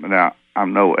 Now,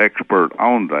 I'm no expert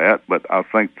on that, but I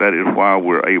think that is why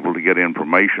we're able to get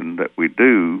information that we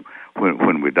do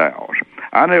when we dowse.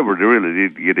 I never really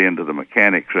did get into the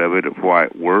mechanics of it, of why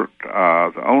it worked.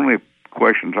 The only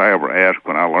questions I ever ask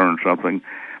when I learn something,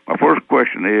 my first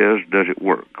question is, does it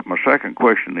work? My second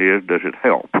question is, does it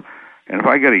help? And if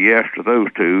I get a yes to those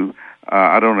two,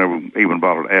 I don't ever even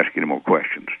bother to ask any more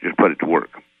questions. Just put it to work.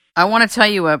 I want to tell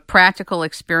you a practical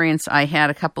experience I had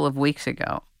a couple of weeks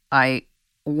ago. I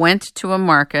went to a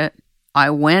market.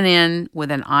 I went in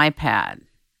with an iPad.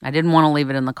 I didn't want to leave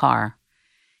it in the car.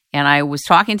 And I was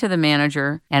talking to the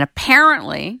manager, and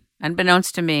apparently,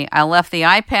 unbeknownst to me, I left the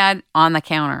iPad on the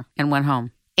counter and went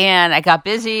home. And I got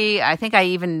busy. I think I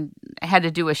even had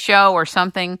to do a show or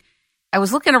something. I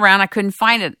was looking around. I couldn't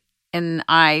find it. And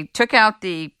I took out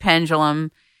the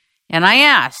pendulum, and I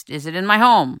asked, is it in my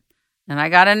home? And I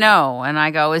got a no. And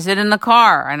I go, is it in the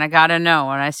car? And I got a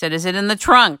no. And I said, is it in the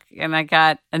trunk? And I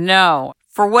got a no.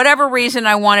 For whatever reason,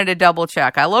 I wanted to double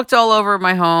check. I looked all over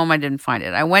my home. I didn't find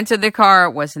it. I went to the car.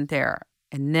 It wasn't there.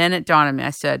 And then it dawned on me. I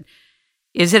said,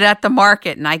 Is it at the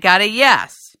market? And I got a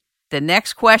yes. The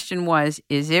next question was,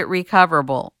 is it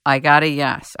recoverable? I got a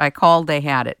yes. I called, they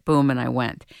had it. Boom, and I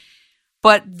went.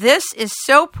 But this is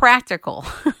so practical.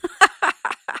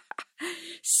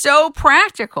 So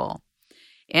practical.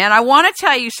 And I want to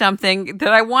tell you something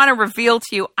that I want to reveal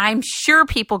to you. I'm sure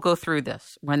people go through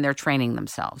this when they're training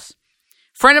themselves.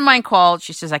 A friend of mine called.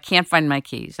 She says, I can't find my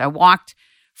keys. I walked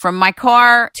from my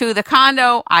car to the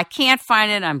condo. I can't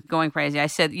find it. I'm going crazy. I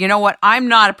said, you know what? I'm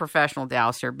not a professional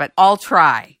dowser, but I'll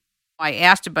try. I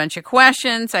asked a bunch of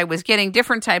questions. I was getting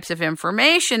different types of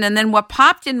information. And then what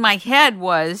popped in my head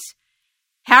was,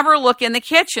 have her look in the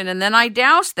kitchen. And then I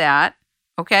doused that,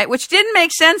 okay, which didn't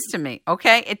make sense to me,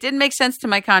 okay? It didn't make sense to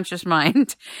my conscious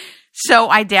mind. So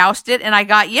I doused it and I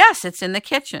got, yes, it's in the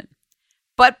kitchen.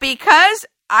 But because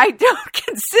I don't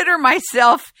consider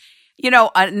myself, a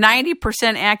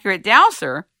 90% accurate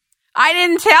dowser, I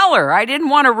didn't tell her. I didn't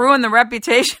want to ruin the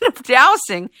reputation of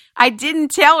dowsing. I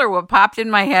didn't tell her what popped in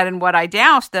my head and what I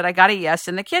doused, that I got a yes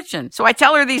in the kitchen. So I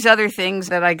tell her these other things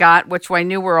that I got, which I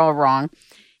knew were all wrong.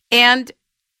 And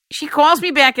she calls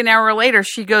me back an hour later.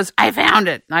 She goes, I found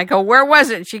it. And I go, where was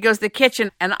it? And she goes, the kitchen.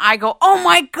 And I go, oh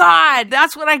my God,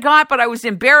 that's what I got. But I was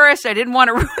embarrassed. I didn't want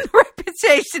to ruin the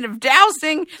reputation of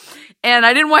dowsing. And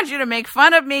I didn't want you to make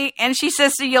fun of me. And she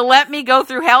says, so you let me go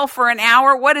through hell for an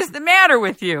hour? What is the matter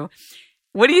with you?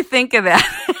 What do you think of that?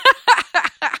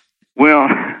 Well,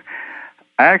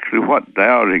 actually what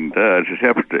dowsing does is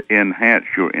helps to enhance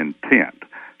your intent.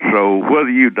 So whether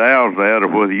you douse that or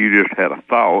whether you just had a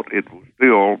thought, it was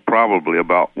still probably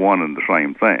about one and the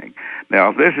same thing.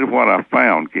 Now, this is what I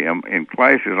found, Kim. In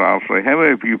classes, I'll say, how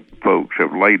many of you folks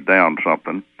have laid down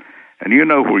something and you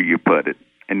know where you put it,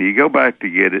 and you go back to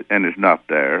get it and it's not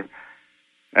there?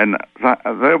 And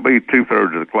there'll be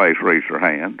 2/3 of the class raise their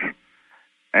hands.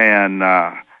 And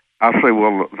I say,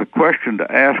 well, the question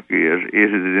to ask is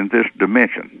it in this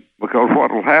dimension? Because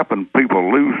what will happen,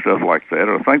 people lose stuff like that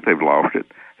or think they've lost it.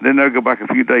 And then they'll go back a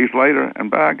few days later, and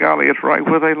by golly, it's right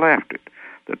where they left it.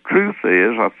 The truth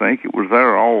is, I think it was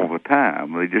there all the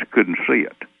time. They just couldn't see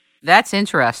it. That's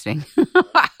interesting.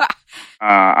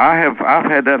 I've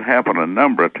had that happen a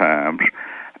number of times,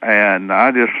 and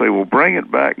I just say, well, bring it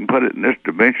back and put it in this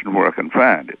dimension where I can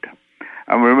find it.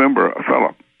 I remember a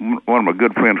fellow, one of my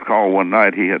good friends, called one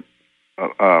night. He had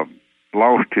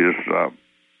lost his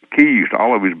keys to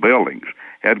all of his buildings,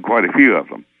 had quite a few of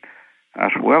them. I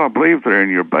said, well, I believe they're in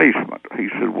your basement. He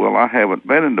said, well, I haven't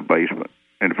been in the basement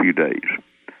in a few days.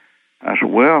 I said,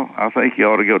 well, I think you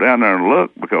ought to go down there and look,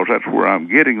 because that's where I'm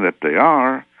getting that they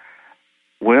are.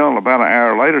 Well, about an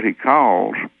hour later, he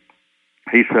calls.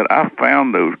 He said, I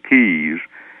found those keys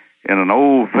in an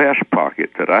old vest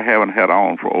pocket that I haven't had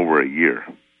on for over a year.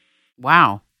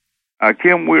 Wow.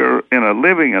 Kim, we're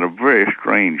living in a very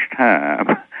strange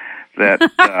time that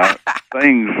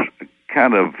things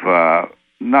kind of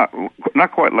not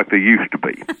quite like they used to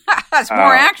be. It's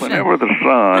more action. Whenever the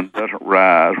sun doesn't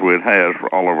rise where it has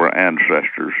for all of our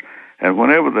ancestors, and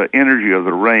whenever the energy of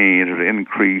the rain has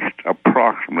increased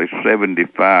approximately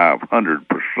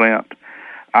 7,500%,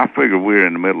 I figure we're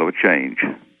in the middle of a change.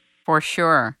 For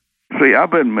sure. See,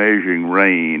 I've been measuring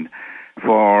rain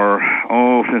for,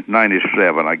 since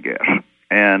 97, I guess.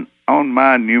 And on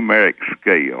my numeric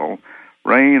scale,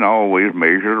 rain always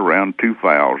measured around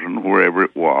 2,000, wherever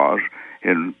it was.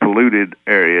 In polluted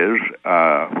areas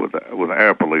with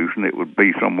air pollution, it would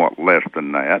be somewhat less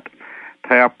than that.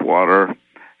 Tap water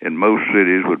in most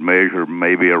cities would measure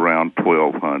maybe around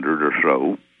 1,200 or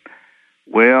so.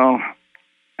 Well,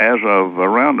 as of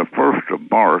around the 1st of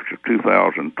March of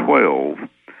 2012,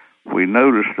 we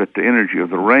noticed that the energy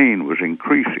of the rain was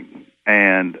increasing.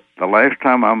 And the last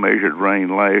time I measured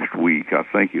rain last week, I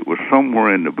think it was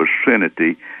somewhere in the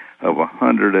vicinity of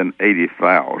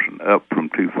 180,000, up from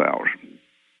 2,000.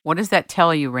 What does that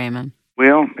tell you, Raymond?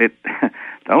 Well, the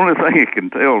only thing it can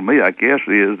tell me, I guess,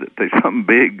 is that there's something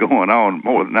big going on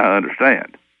more than I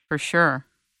understand. For sure.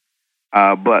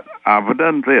 But I've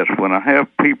done this. When I have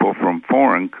people from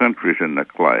foreign countries in the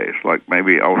class, like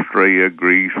maybe Australia,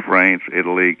 Greece, France,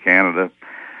 Italy, Canada,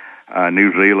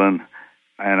 New Zealand,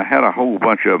 and I had a whole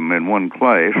bunch of them in one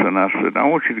class, and I said, I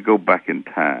want you to go back in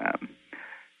time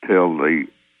till the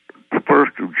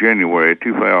 1st of January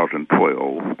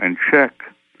 2012 and check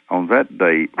on that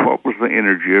date what was the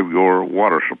energy of your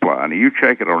water supply. And you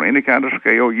check it on any kind of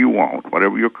scale you want,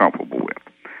 whatever you're comfortable with.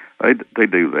 They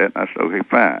do that, and I said, okay,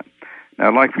 fine. Now,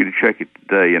 I'd like for you to check it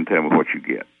today and tell me what you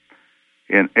get.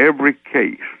 In every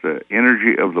case, the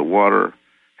energy of the water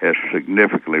has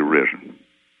significantly risen.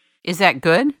 Is that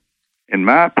good? In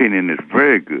my opinion, it's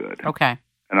very good. Okay.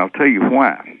 And I'll tell you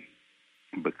why.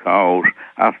 because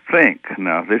I think,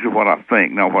 now this is what I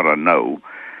think, not what I know,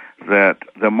 that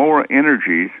the more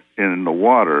energy in the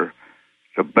water,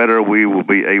 the better we will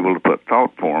be able to put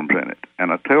thought forms in it.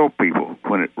 And I tell people,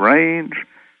 when it rains,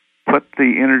 put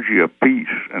the energy of peace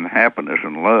and happiness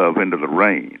and love into the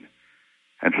rain,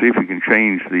 and see if you can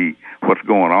change what's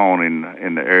going on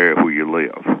in the area where you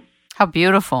live. How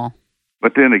beautiful.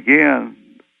 But then again,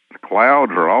 the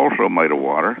clouds are also made of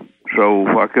water, so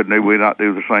why couldn't we not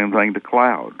do the same thing to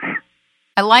clouds?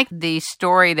 I like the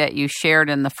story that you shared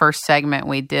in the first segment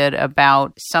we did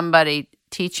about somebody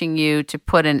teaching you to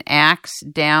put an axe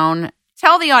down.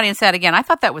 Tell the audience that again. I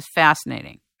thought that was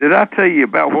fascinating. Did I tell you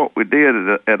about what we did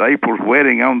at April's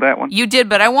wedding on that one? You did,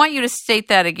 but I want you to state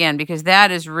that again because that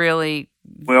is really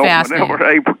fascinating. Whenever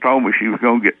April told me she was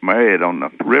going to get married on the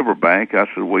riverbank, I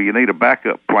said, well, you need a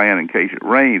backup plan in case it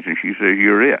rains, and she says,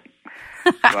 you're it.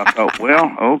 So I thought,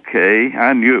 well, okay,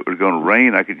 I knew it was going to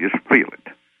rain. I could just feel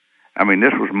it. I mean,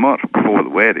 this was months before the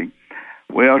wedding.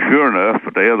 Well, sure enough,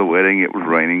 the day of the wedding, it was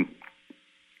raining,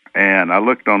 and I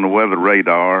looked on the weather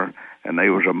radar, and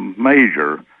there was a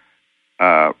major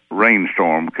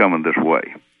rainstorm coming this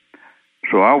way.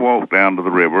 So I walked down to the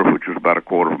river, which was about a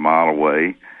quarter of a mile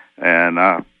away, and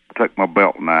I took my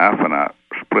belt knife and I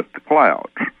split the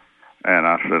clouds. And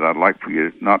I said, I'd like for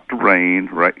you not to rain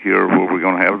right here where we're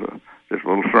going to have this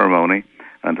little ceremony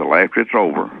until after it's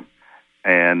over.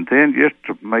 And then just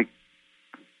to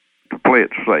play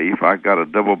it safe, I got a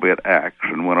double-bit axe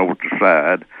and went over to the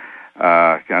side,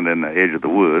 kind of in the edge of the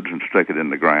woods, and stuck it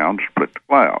in the ground, split the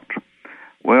clouds.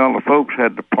 Well, the folks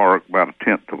had to park about a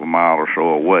tenth of a mile or so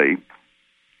away,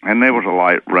 and there was a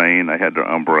light rain. They had their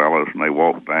umbrellas, and they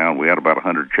walked down. We had about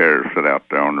 100 chairs set out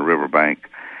there on the riverbank,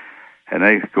 and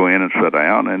they go in and sit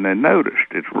down, and they noticed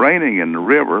it's raining in the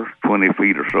river 20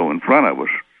 feet or so in front of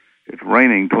us. It's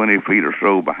raining 20 feet or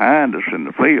so behind us in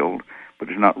the field, but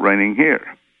it's not raining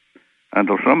here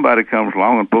until somebody comes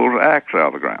along and pulls the axe out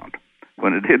of the ground.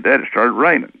 When it did that, it started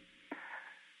raining.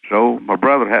 So my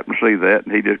brother happened to see that,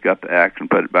 and he just got the axe and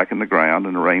put it back in the ground,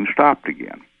 and the rain stopped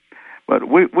again. But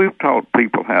we've taught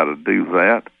people how to do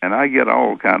that, and I get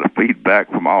all kind of feedback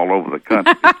from all over the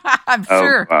country. I'm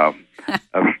sure. Of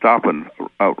stopping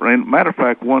rain. Matter of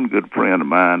fact, one good friend of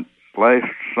mine, last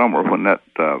summer when that,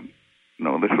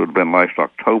 this would have been last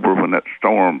October when that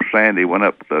storm Sandy went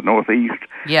up the northeast,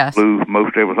 yes, blew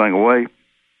most everything away.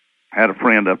 I had a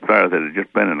friend up there that had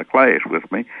just been in a class with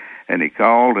me, and he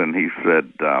called and he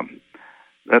said,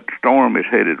 that storm is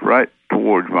headed right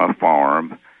towards my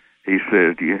farm. He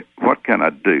says, what can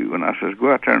I do? And I says,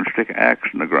 go out there and stick an axe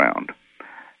in the ground,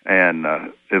 and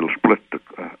it'll split the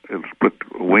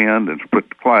wind and split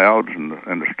the clouds and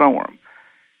the storm.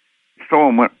 The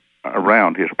storm went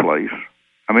around his place.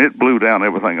 I mean, it blew down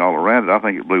everything all around it. I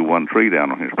think it blew one tree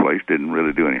down on his place. Didn't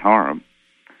really do any harm.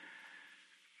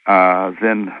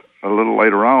 Then a little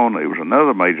later on, there was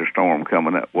another major storm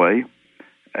coming that way,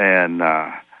 and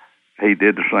he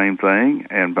did the same thing.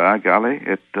 And by golly,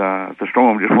 the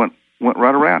storm just went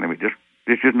right around him.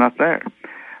 It's just not there.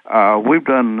 We've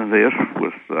done this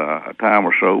with a time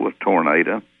or so with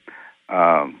tornado.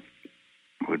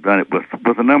 We've done it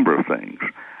with a number of things.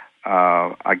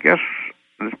 I guess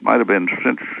this might have been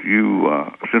since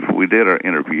we did our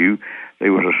interview.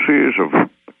 There was a series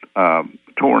of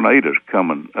tornadoes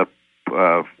coming up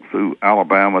through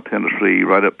Alabama, Tennessee,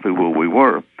 right up through where we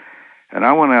were. And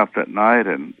I went out that night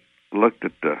and looked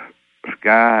at the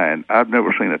sky, and I've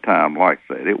never seen a time like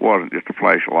that. It wasn't just a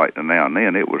flash of lightning now and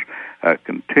then. It was a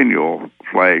continual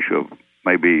flash of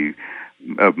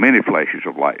many flashes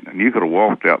of lightning. You could have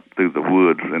walked out through the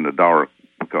woods in the dark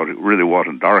because it really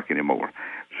wasn't dark anymore.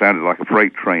 It sounded like a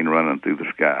freight train running through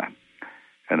the sky.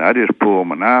 And I just pulled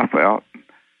my knife out,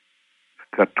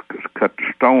 cut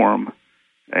the storm,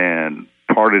 and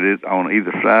parted it on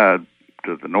either side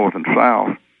to the north and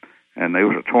south. And there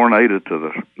was a tornado to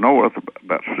the north,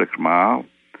 about 6 miles,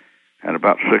 and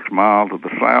about 6 miles to the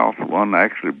south, one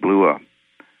actually blew a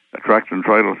tractor and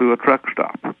trailer through a truck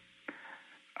stop.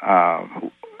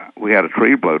 We had a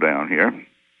tree blow down here,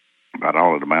 about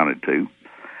all it amounted to.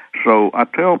 So I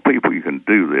tell people you can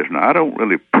do this. Now, I don't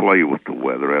really play with the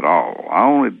weather at all. I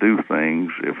only do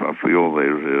things if I feel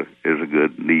there is a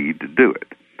good need to do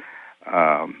it.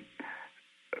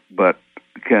 But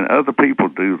can other people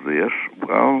do this?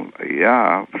 Well,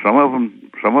 yeah, some of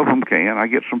them can. I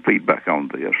get some feedback on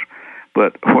this.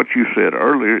 But what you said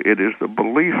earlier, it is the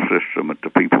belief system that the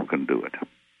people can do it.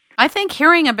 I think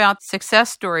hearing about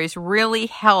success stories really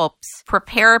helps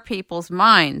prepare people's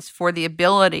minds for the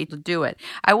ability to do it.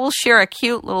 I will share a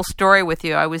cute little story with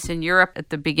you. I was in Europe at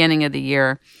the beginning of the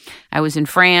year. I was in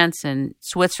France and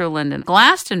Switzerland and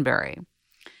Glastonbury.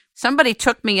 somebody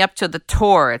took me up to the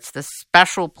tour. It's this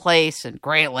special place and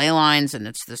great ley lines, and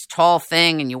it's this tall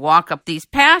thing, and you walk up these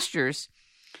pastures.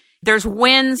 There's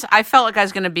winds. I felt like I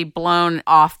was going to be blown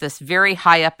off this very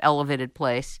high up elevated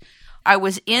place. I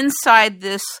was inside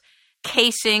this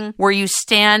casing where you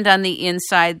stand on the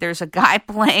inside. There's a guy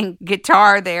playing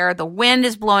guitar there. The wind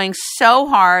is blowing so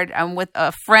hard. I'm with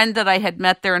a friend that I had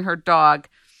met there and her dog.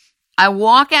 I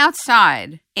walk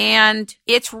outside and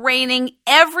it's raining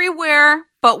everywhere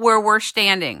but where we're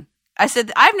standing. I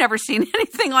said, I've never seen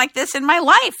anything like this in my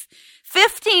life.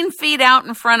 15 feet out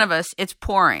in front of us, it's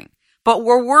pouring. But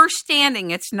where we're standing,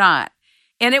 it's not.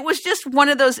 And it was just one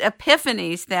of those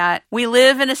epiphanies that we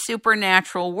live in a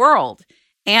supernatural world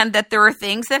and that there are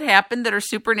things that happen that are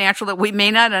supernatural that we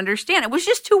may not understand. It was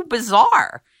just too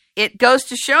bizarre. It goes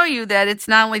to show you that it's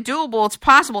not only doable, it's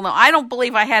possible. Now, I don't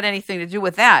believe I had anything to do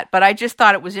with that, but I just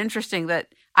thought it was interesting that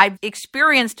I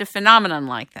experienced a phenomenon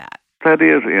like that. That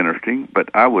is interesting, but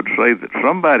I would say that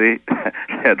somebody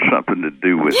had something to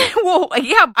do with it. Well,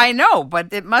 yeah, I know,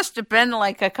 but it must have been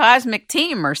like a cosmic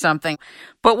team or something.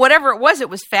 But whatever it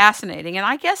was fascinating. And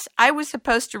I guess I was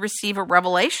supposed to receive a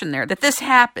revelation there that this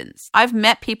happens. I've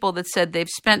met people that said they've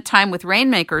spent time with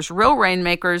rainmakers, real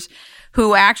rainmakers,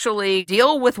 who actually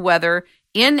deal with weather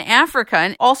in Africa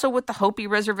and also with the Hopi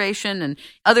Reservation and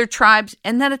other tribes,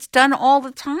 and that it's done all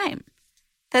the time.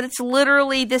 That it's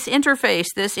literally this interface,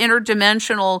 this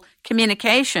interdimensional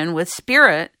communication with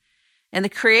spirit, and the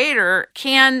creator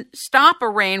can stop a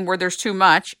rain where there's too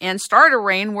much and start a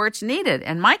rain where it's needed.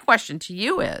 And my question to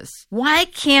you is, why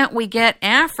can't we get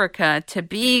Africa to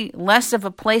be less of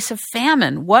a place of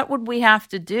famine? What would we have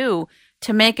to do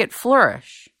to make it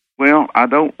flourish? Well, I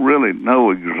don't really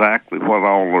know exactly what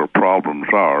all their problems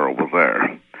are over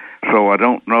there. So I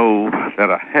don't know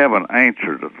that I have an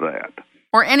answer to that.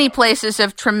 Or any places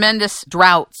of tremendous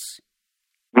droughts?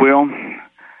 Well,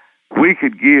 we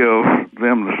could give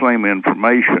them the same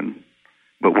information,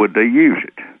 but would they use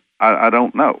it? I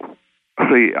don't know.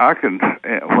 See,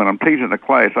 when I'm teaching a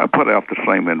class, I put out the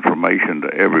same information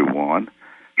to everyone.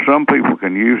 Some people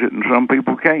can use it and some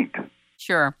people can't.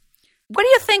 Sure. What do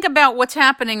you think about what's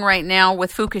happening right now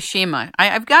with Fukushima?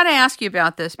 I've got to ask you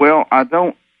about this. Well, I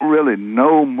don't really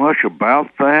know much about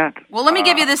that. Well, let me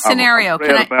give you this scenario. I've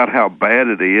read about how bad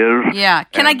it is. Yeah.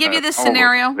 Can I give you this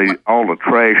scenario? All the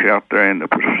trash out there in the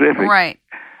Pacific. Right.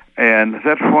 And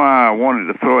that's why I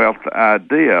wanted to throw out the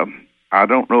idea. I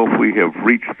don't know if we have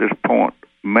reached this point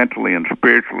mentally and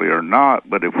spiritually or not,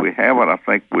 but if we haven't, I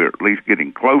think we're at least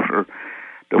getting closer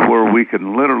to where we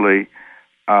can literally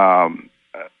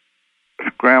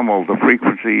scramble the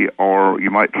frequency, or you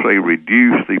might say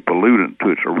reduce the pollutant to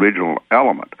its original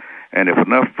element. And if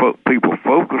enough people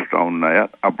focused on that,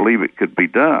 I believe it could be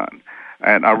done.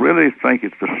 And I really think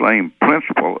it's the same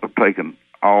principle of taking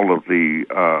all of the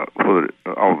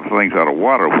things out of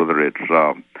water, whether it's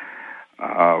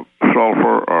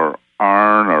sulfur or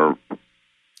iron or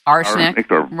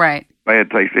arsenic or right.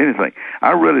 bad taste, anything.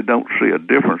 I really don't see a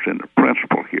difference in the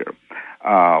principle here.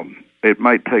 It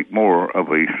might take more of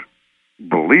a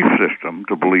belief system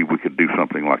to believe we could do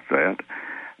something like that,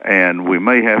 and we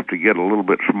may have to get a little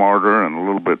bit smarter and a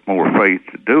little bit more faith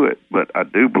to do it, but I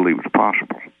do believe it's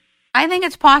possible. I think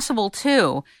it's possible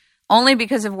too, only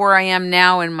because of where I am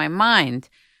now in my mind.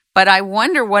 But I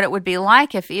wonder what it would be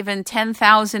like if even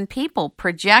 10,000 people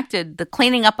projected the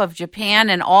cleaning up of Japan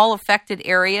and all affected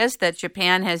areas that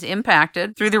Japan has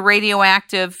impacted through the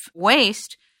radioactive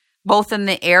waste, both in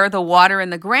the air, the water,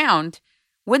 and the ground.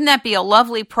 Wouldn't that be a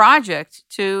lovely project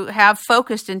to have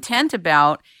focused intent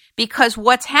about? Because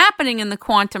what's happening in the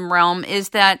quantum realm is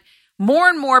that more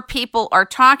and more people are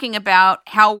talking about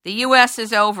how the U.S.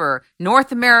 is over,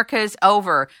 North America is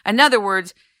over. In other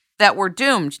words, that we're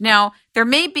doomed. Now, there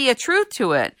may be a truth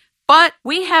to it, but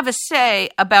we have a say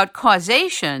about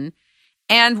causation,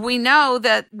 and we know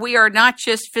that we are not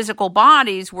just physical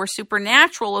bodies, we're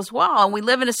supernatural as well, and we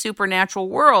live in a supernatural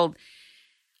world.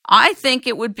 I think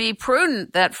it would be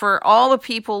prudent that for all the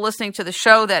people listening to the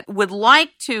show that would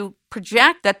like to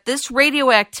project that this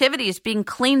radioactivity is being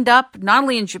cleaned up, not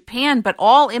only in Japan, but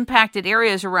all impacted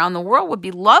areas around the world, would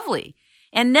be lovely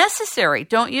and necessary,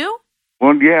 don't you?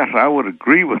 Well, yes, I would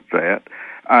agree with that.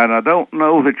 And I don't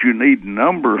know that you need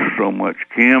numbers so much,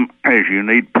 Kim, as you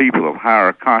need people of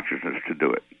higher consciousness to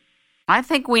do it. I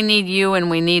think we need you and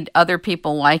we need other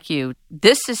people like you.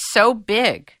 This is so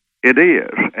big. It is,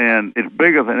 and it's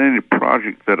bigger than any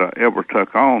project that I ever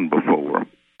took on before.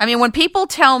 I mean, when people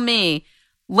tell me,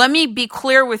 let me be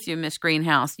clear with you, Miss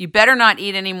Greenhouse, you better not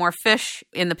eat any more fish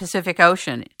in the Pacific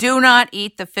Ocean. Do not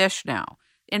eat the fish now.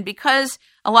 And because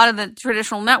a lot of the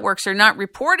traditional networks are not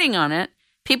reporting on it,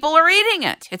 people are eating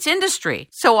it. It's industry.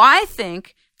 So I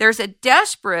think there's a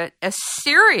desperate, a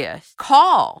serious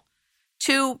call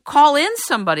to call in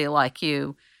somebody like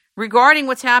you regarding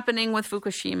what's happening with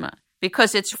Fukushima,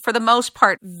 because it's, for the most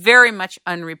part, very much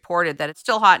unreported, that it's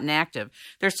still hot and active.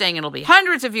 They're saying it'll be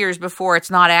hundreds of years before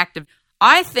it's not active.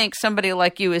 I think somebody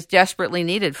like you is desperately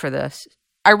needed for this.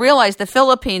 I realize the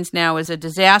Philippines now is a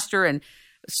disaster, and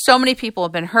so many people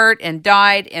have been hurt and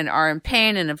died and are in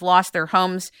pain and have lost their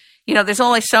homes. You know, there's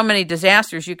only so many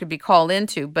disasters you could be called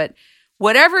into, but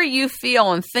whatever you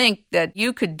feel and think that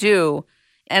you could do,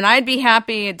 and I'd be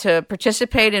happy to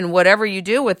participate in whatever you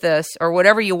do with this or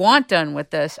whatever you want done with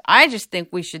this. I just think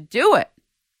we should do it.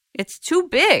 It's too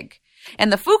big.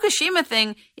 And the Fukushima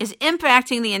thing is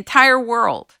impacting the entire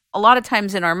world. A lot of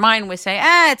times in our mind we say,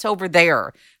 it's over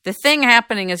there. The thing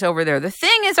happening is over there. The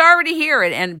thing is already here.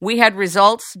 And we had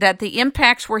results that the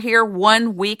impacts were here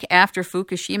 1 week after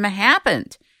Fukushima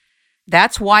happened.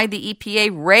 That's why the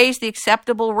EPA raised the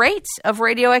acceptable rates of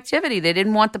radioactivity. They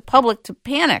didn't want the public to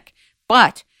panic.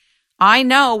 But I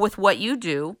know with what you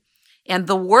do and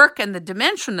the work and the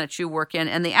dimension that you work in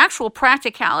and the actual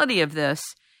practicality of this,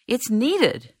 it's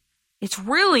needed. It's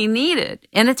really needed,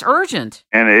 and it's urgent.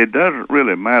 And it doesn't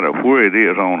really matter where it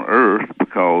is on Earth,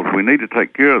 because we need to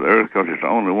take care of the Earth because it's the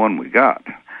only one we got.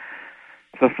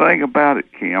 The thing about it,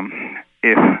 Kim,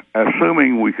 if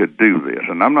assuming we could do this,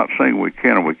 and I'm not saying we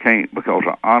can or we can't, because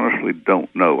I honestly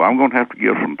don't know. I'm going to have to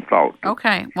give some thought.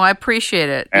 Okay. Well, I appreciate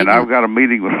it. And I've got a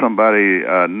meeting with somebody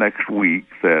next week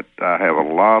that I have a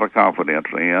lot of confidence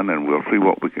in, and we'll see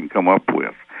what we can come up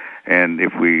with. And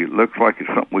if we looks like it's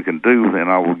something we can do, then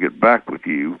I will get back with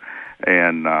you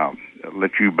and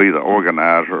let you be the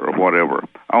organizer or whatever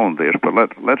on this. But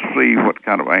let's see what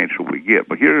kind of answer we get.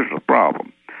 But here's the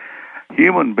problem.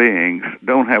 Human beings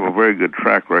don't have a very good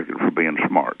track record for being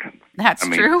smart. That's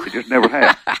true. They just never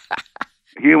have.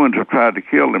 Humans have tried to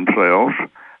kill themselves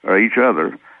or each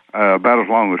other about as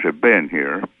long as they've been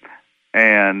here.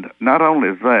 And not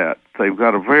only that, they've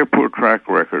got a very poor track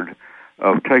record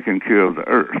of taking care of the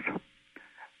Earth.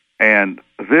 And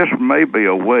this may be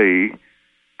a way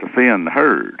to thin the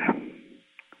herd.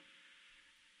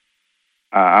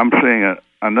 I'm seeing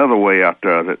another way out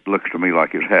there that looks to me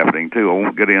like it's happening, too. I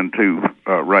won't get into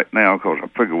right now because I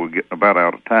figure we're getting about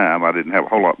out of time. I didn't have a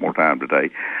whole lot more time today.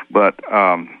 But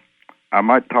I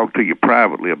might talk to you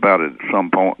privately about it at some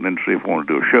point and then see if I want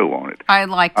to do a show on it. I'd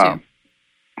like to.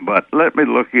 But let me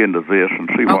look into this and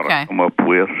see what I come up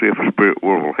with, see if the spirit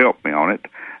world will help me on it,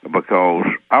 because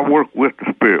I work with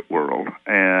the spirit world,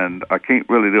 and I can't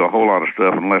really do a whole lot of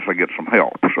stuff unless I get some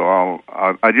help. So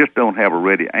I just don't have a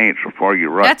ready answer for you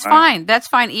right now. That's fine. That's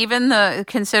fine. Even the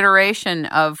consideration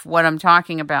of what I'm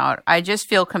talking about, I just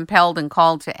feel compelled and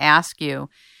called to ask you,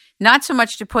 not so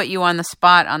much to put you on the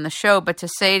spot on the show, but to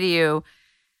say to you,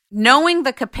 knowing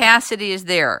the capacity is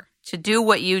there to do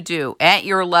what you do at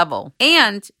your level,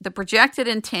 and the projected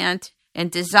intent and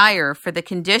desire for the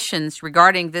conditions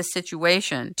regarding this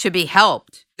situation to be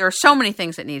helped. There are so many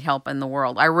things that need help in the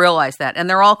world. I realize that, and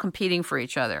they're all competing for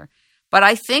each other. But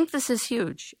I think this is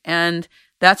huge, and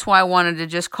that's why I wanted to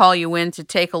just call you in to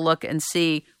take a look and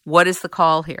see what is the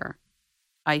call here.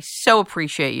 I so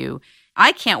appreciate you.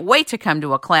 I can't wait to come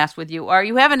to a class with you. Are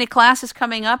you have any classes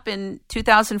coming up in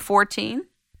 2014?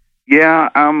 Yeah,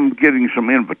 I'm getting some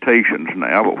invitations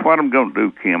now, but what I'm going to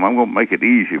do, Kim, I'm going to make it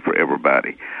easy for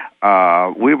everybody.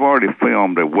 We've already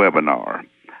filmed a webinar,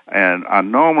 and I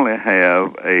normally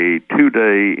have a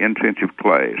 2-day intensive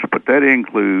class, but that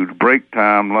includes break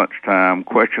time, lunch time,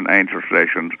 question-answer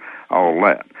sessions, all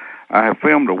that. I have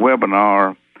filmed a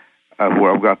webinar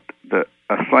where I've got the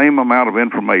same amount of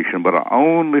information, but I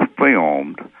only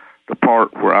filmed the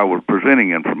part where I was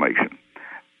presenting information.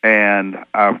 And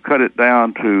I've cut it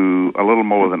down to a little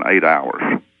more than 8 hours.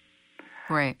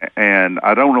 Right. And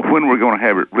I don't know when we're going to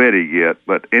have it ready yet,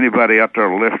 but anybody out there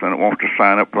listening that wants to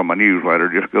sign up for my newsletter,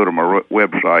 just go to my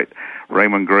website,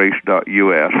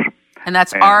 RaymondGrace.us. And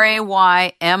that's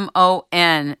RAYMON,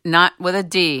 not with a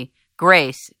D,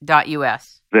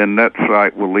 grace.us. Then that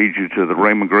site will lead you to the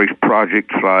Raymond Grace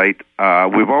Project site.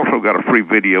 We've also got a free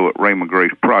video at Raymond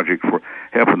Grace Project for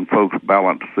helping folks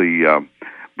balance the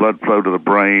blood flow to the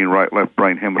brain, right, left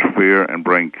brain hemisphere, and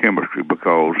brain chemistry,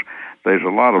 because there's a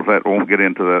lot of that. I won't get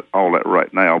into that all that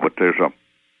right now, but there's an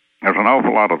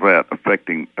awful lot of that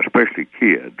affecting especially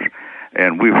kids.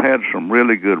 And we've had some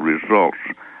really good results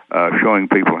showing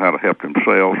people how to help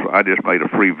themselves. I just made a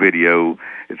free video.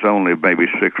 It's only maybe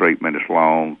 6 or 8 minutes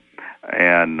long,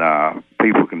 and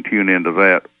people can tune into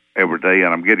that every day,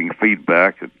 and I'm getting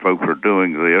feedback that folks are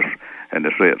doing this, and they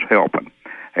say it's helping.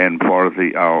 And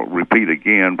I'll repeat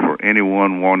again, for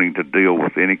anyone wanting to deal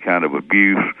with any kind of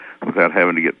abuse without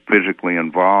having to get physically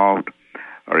involved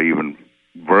or even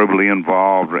verbally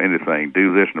involved or anything,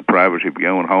 do this in the privacy of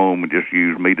your own home and just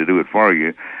use me to do it for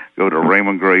you. Go to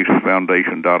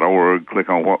RaymondGraceFoundation.org, click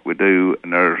on what we do,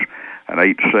 and there's an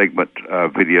 8-segment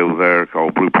video there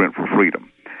called Blueprint for Freedom.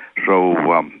 So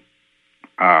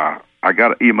I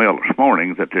got an email this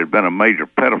morning that there had been a major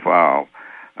pedophile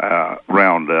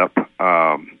roundup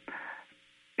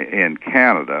in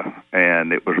Canada,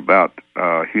 and it was about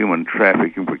human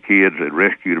trafficking for kids. It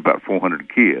rescued about 400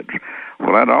 kids.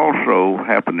 Well, that also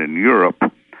happened in Europe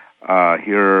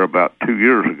here about 2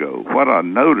 years ago. What I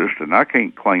noticed, and I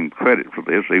can't claim credit for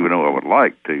this, even though I would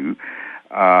like to,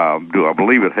 do I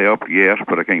believe it helped? Yes,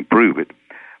 but I can't prove it.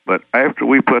 But after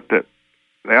we put that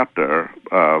out there,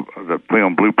 the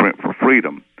film Blueprint for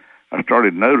Freedom, I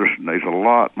started noticing there's a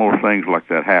lot more things like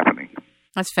that happening.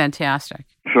 That's fantastic.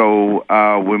 So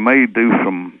we may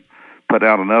put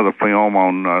out another film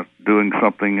on doing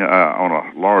something on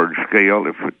a large scale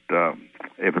if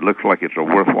it looks like it's a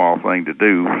worthwhile thing to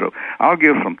do. So I'll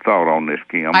give some thought on this,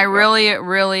 Kim. I really,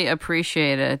 really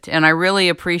appreciate it. And I really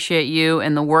appreciate you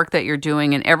and the work that you're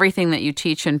doing and everything that you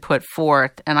teach and put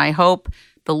forth. And I hope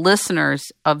the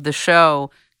listeners of the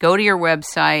show go to your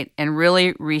website and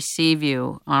really receive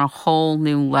you on a whole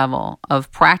new level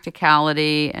of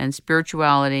practicality and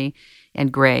spirituality and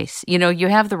grace. You know, you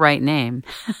have the right name.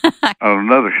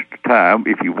 Another time,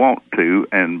 if you want to,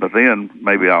 but then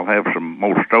maybe I'll have some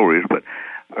more stories, but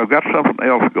I've got something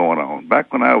else going on.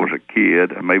 Back when I was a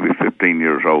kid, maybe 15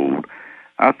 years old,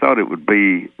 I thought it would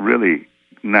be really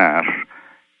nice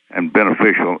and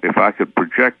beneficial if I could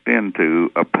project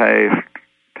into a past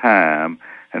time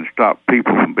and stop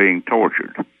people from being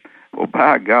tortured. Well,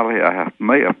 by golly, I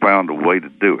may have found a way to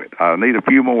do it. I need a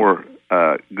few more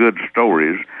good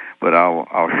stories, but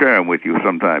I'll share them with you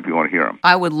sometime if you want to hear them.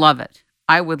 I would love it.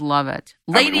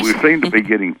 Ladies, we seem to be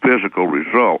getting physical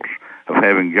results of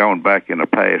having gone back in a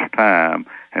past time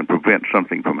and prevent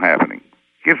something from happening.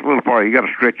 It gets a little far. You got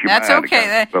to stretch your mind. That's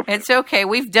okay. It's okay.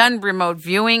 We've done remote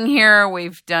viewing here.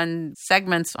 We've done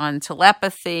segments on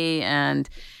telepathy and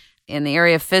in the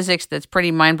area of physics that's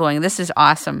pretty mind-blowing. This is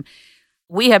awesome.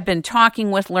 We have been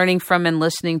talking with, learning from, and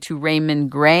listening to Raymon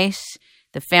Grace,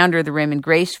 the founder of the Raymon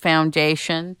Grace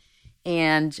Foundation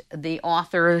and the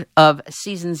author of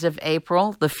Seasons of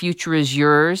April, The Future is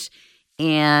Yours,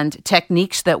 and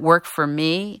Techniques That Work for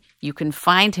Me. You can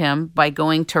find him by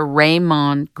going to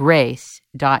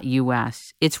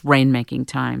RaymonGrace.us. It's rainmaking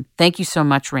time. Thank you so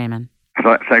much, Raymon.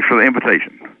 Thanks for the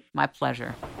invitation. My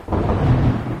pleasure.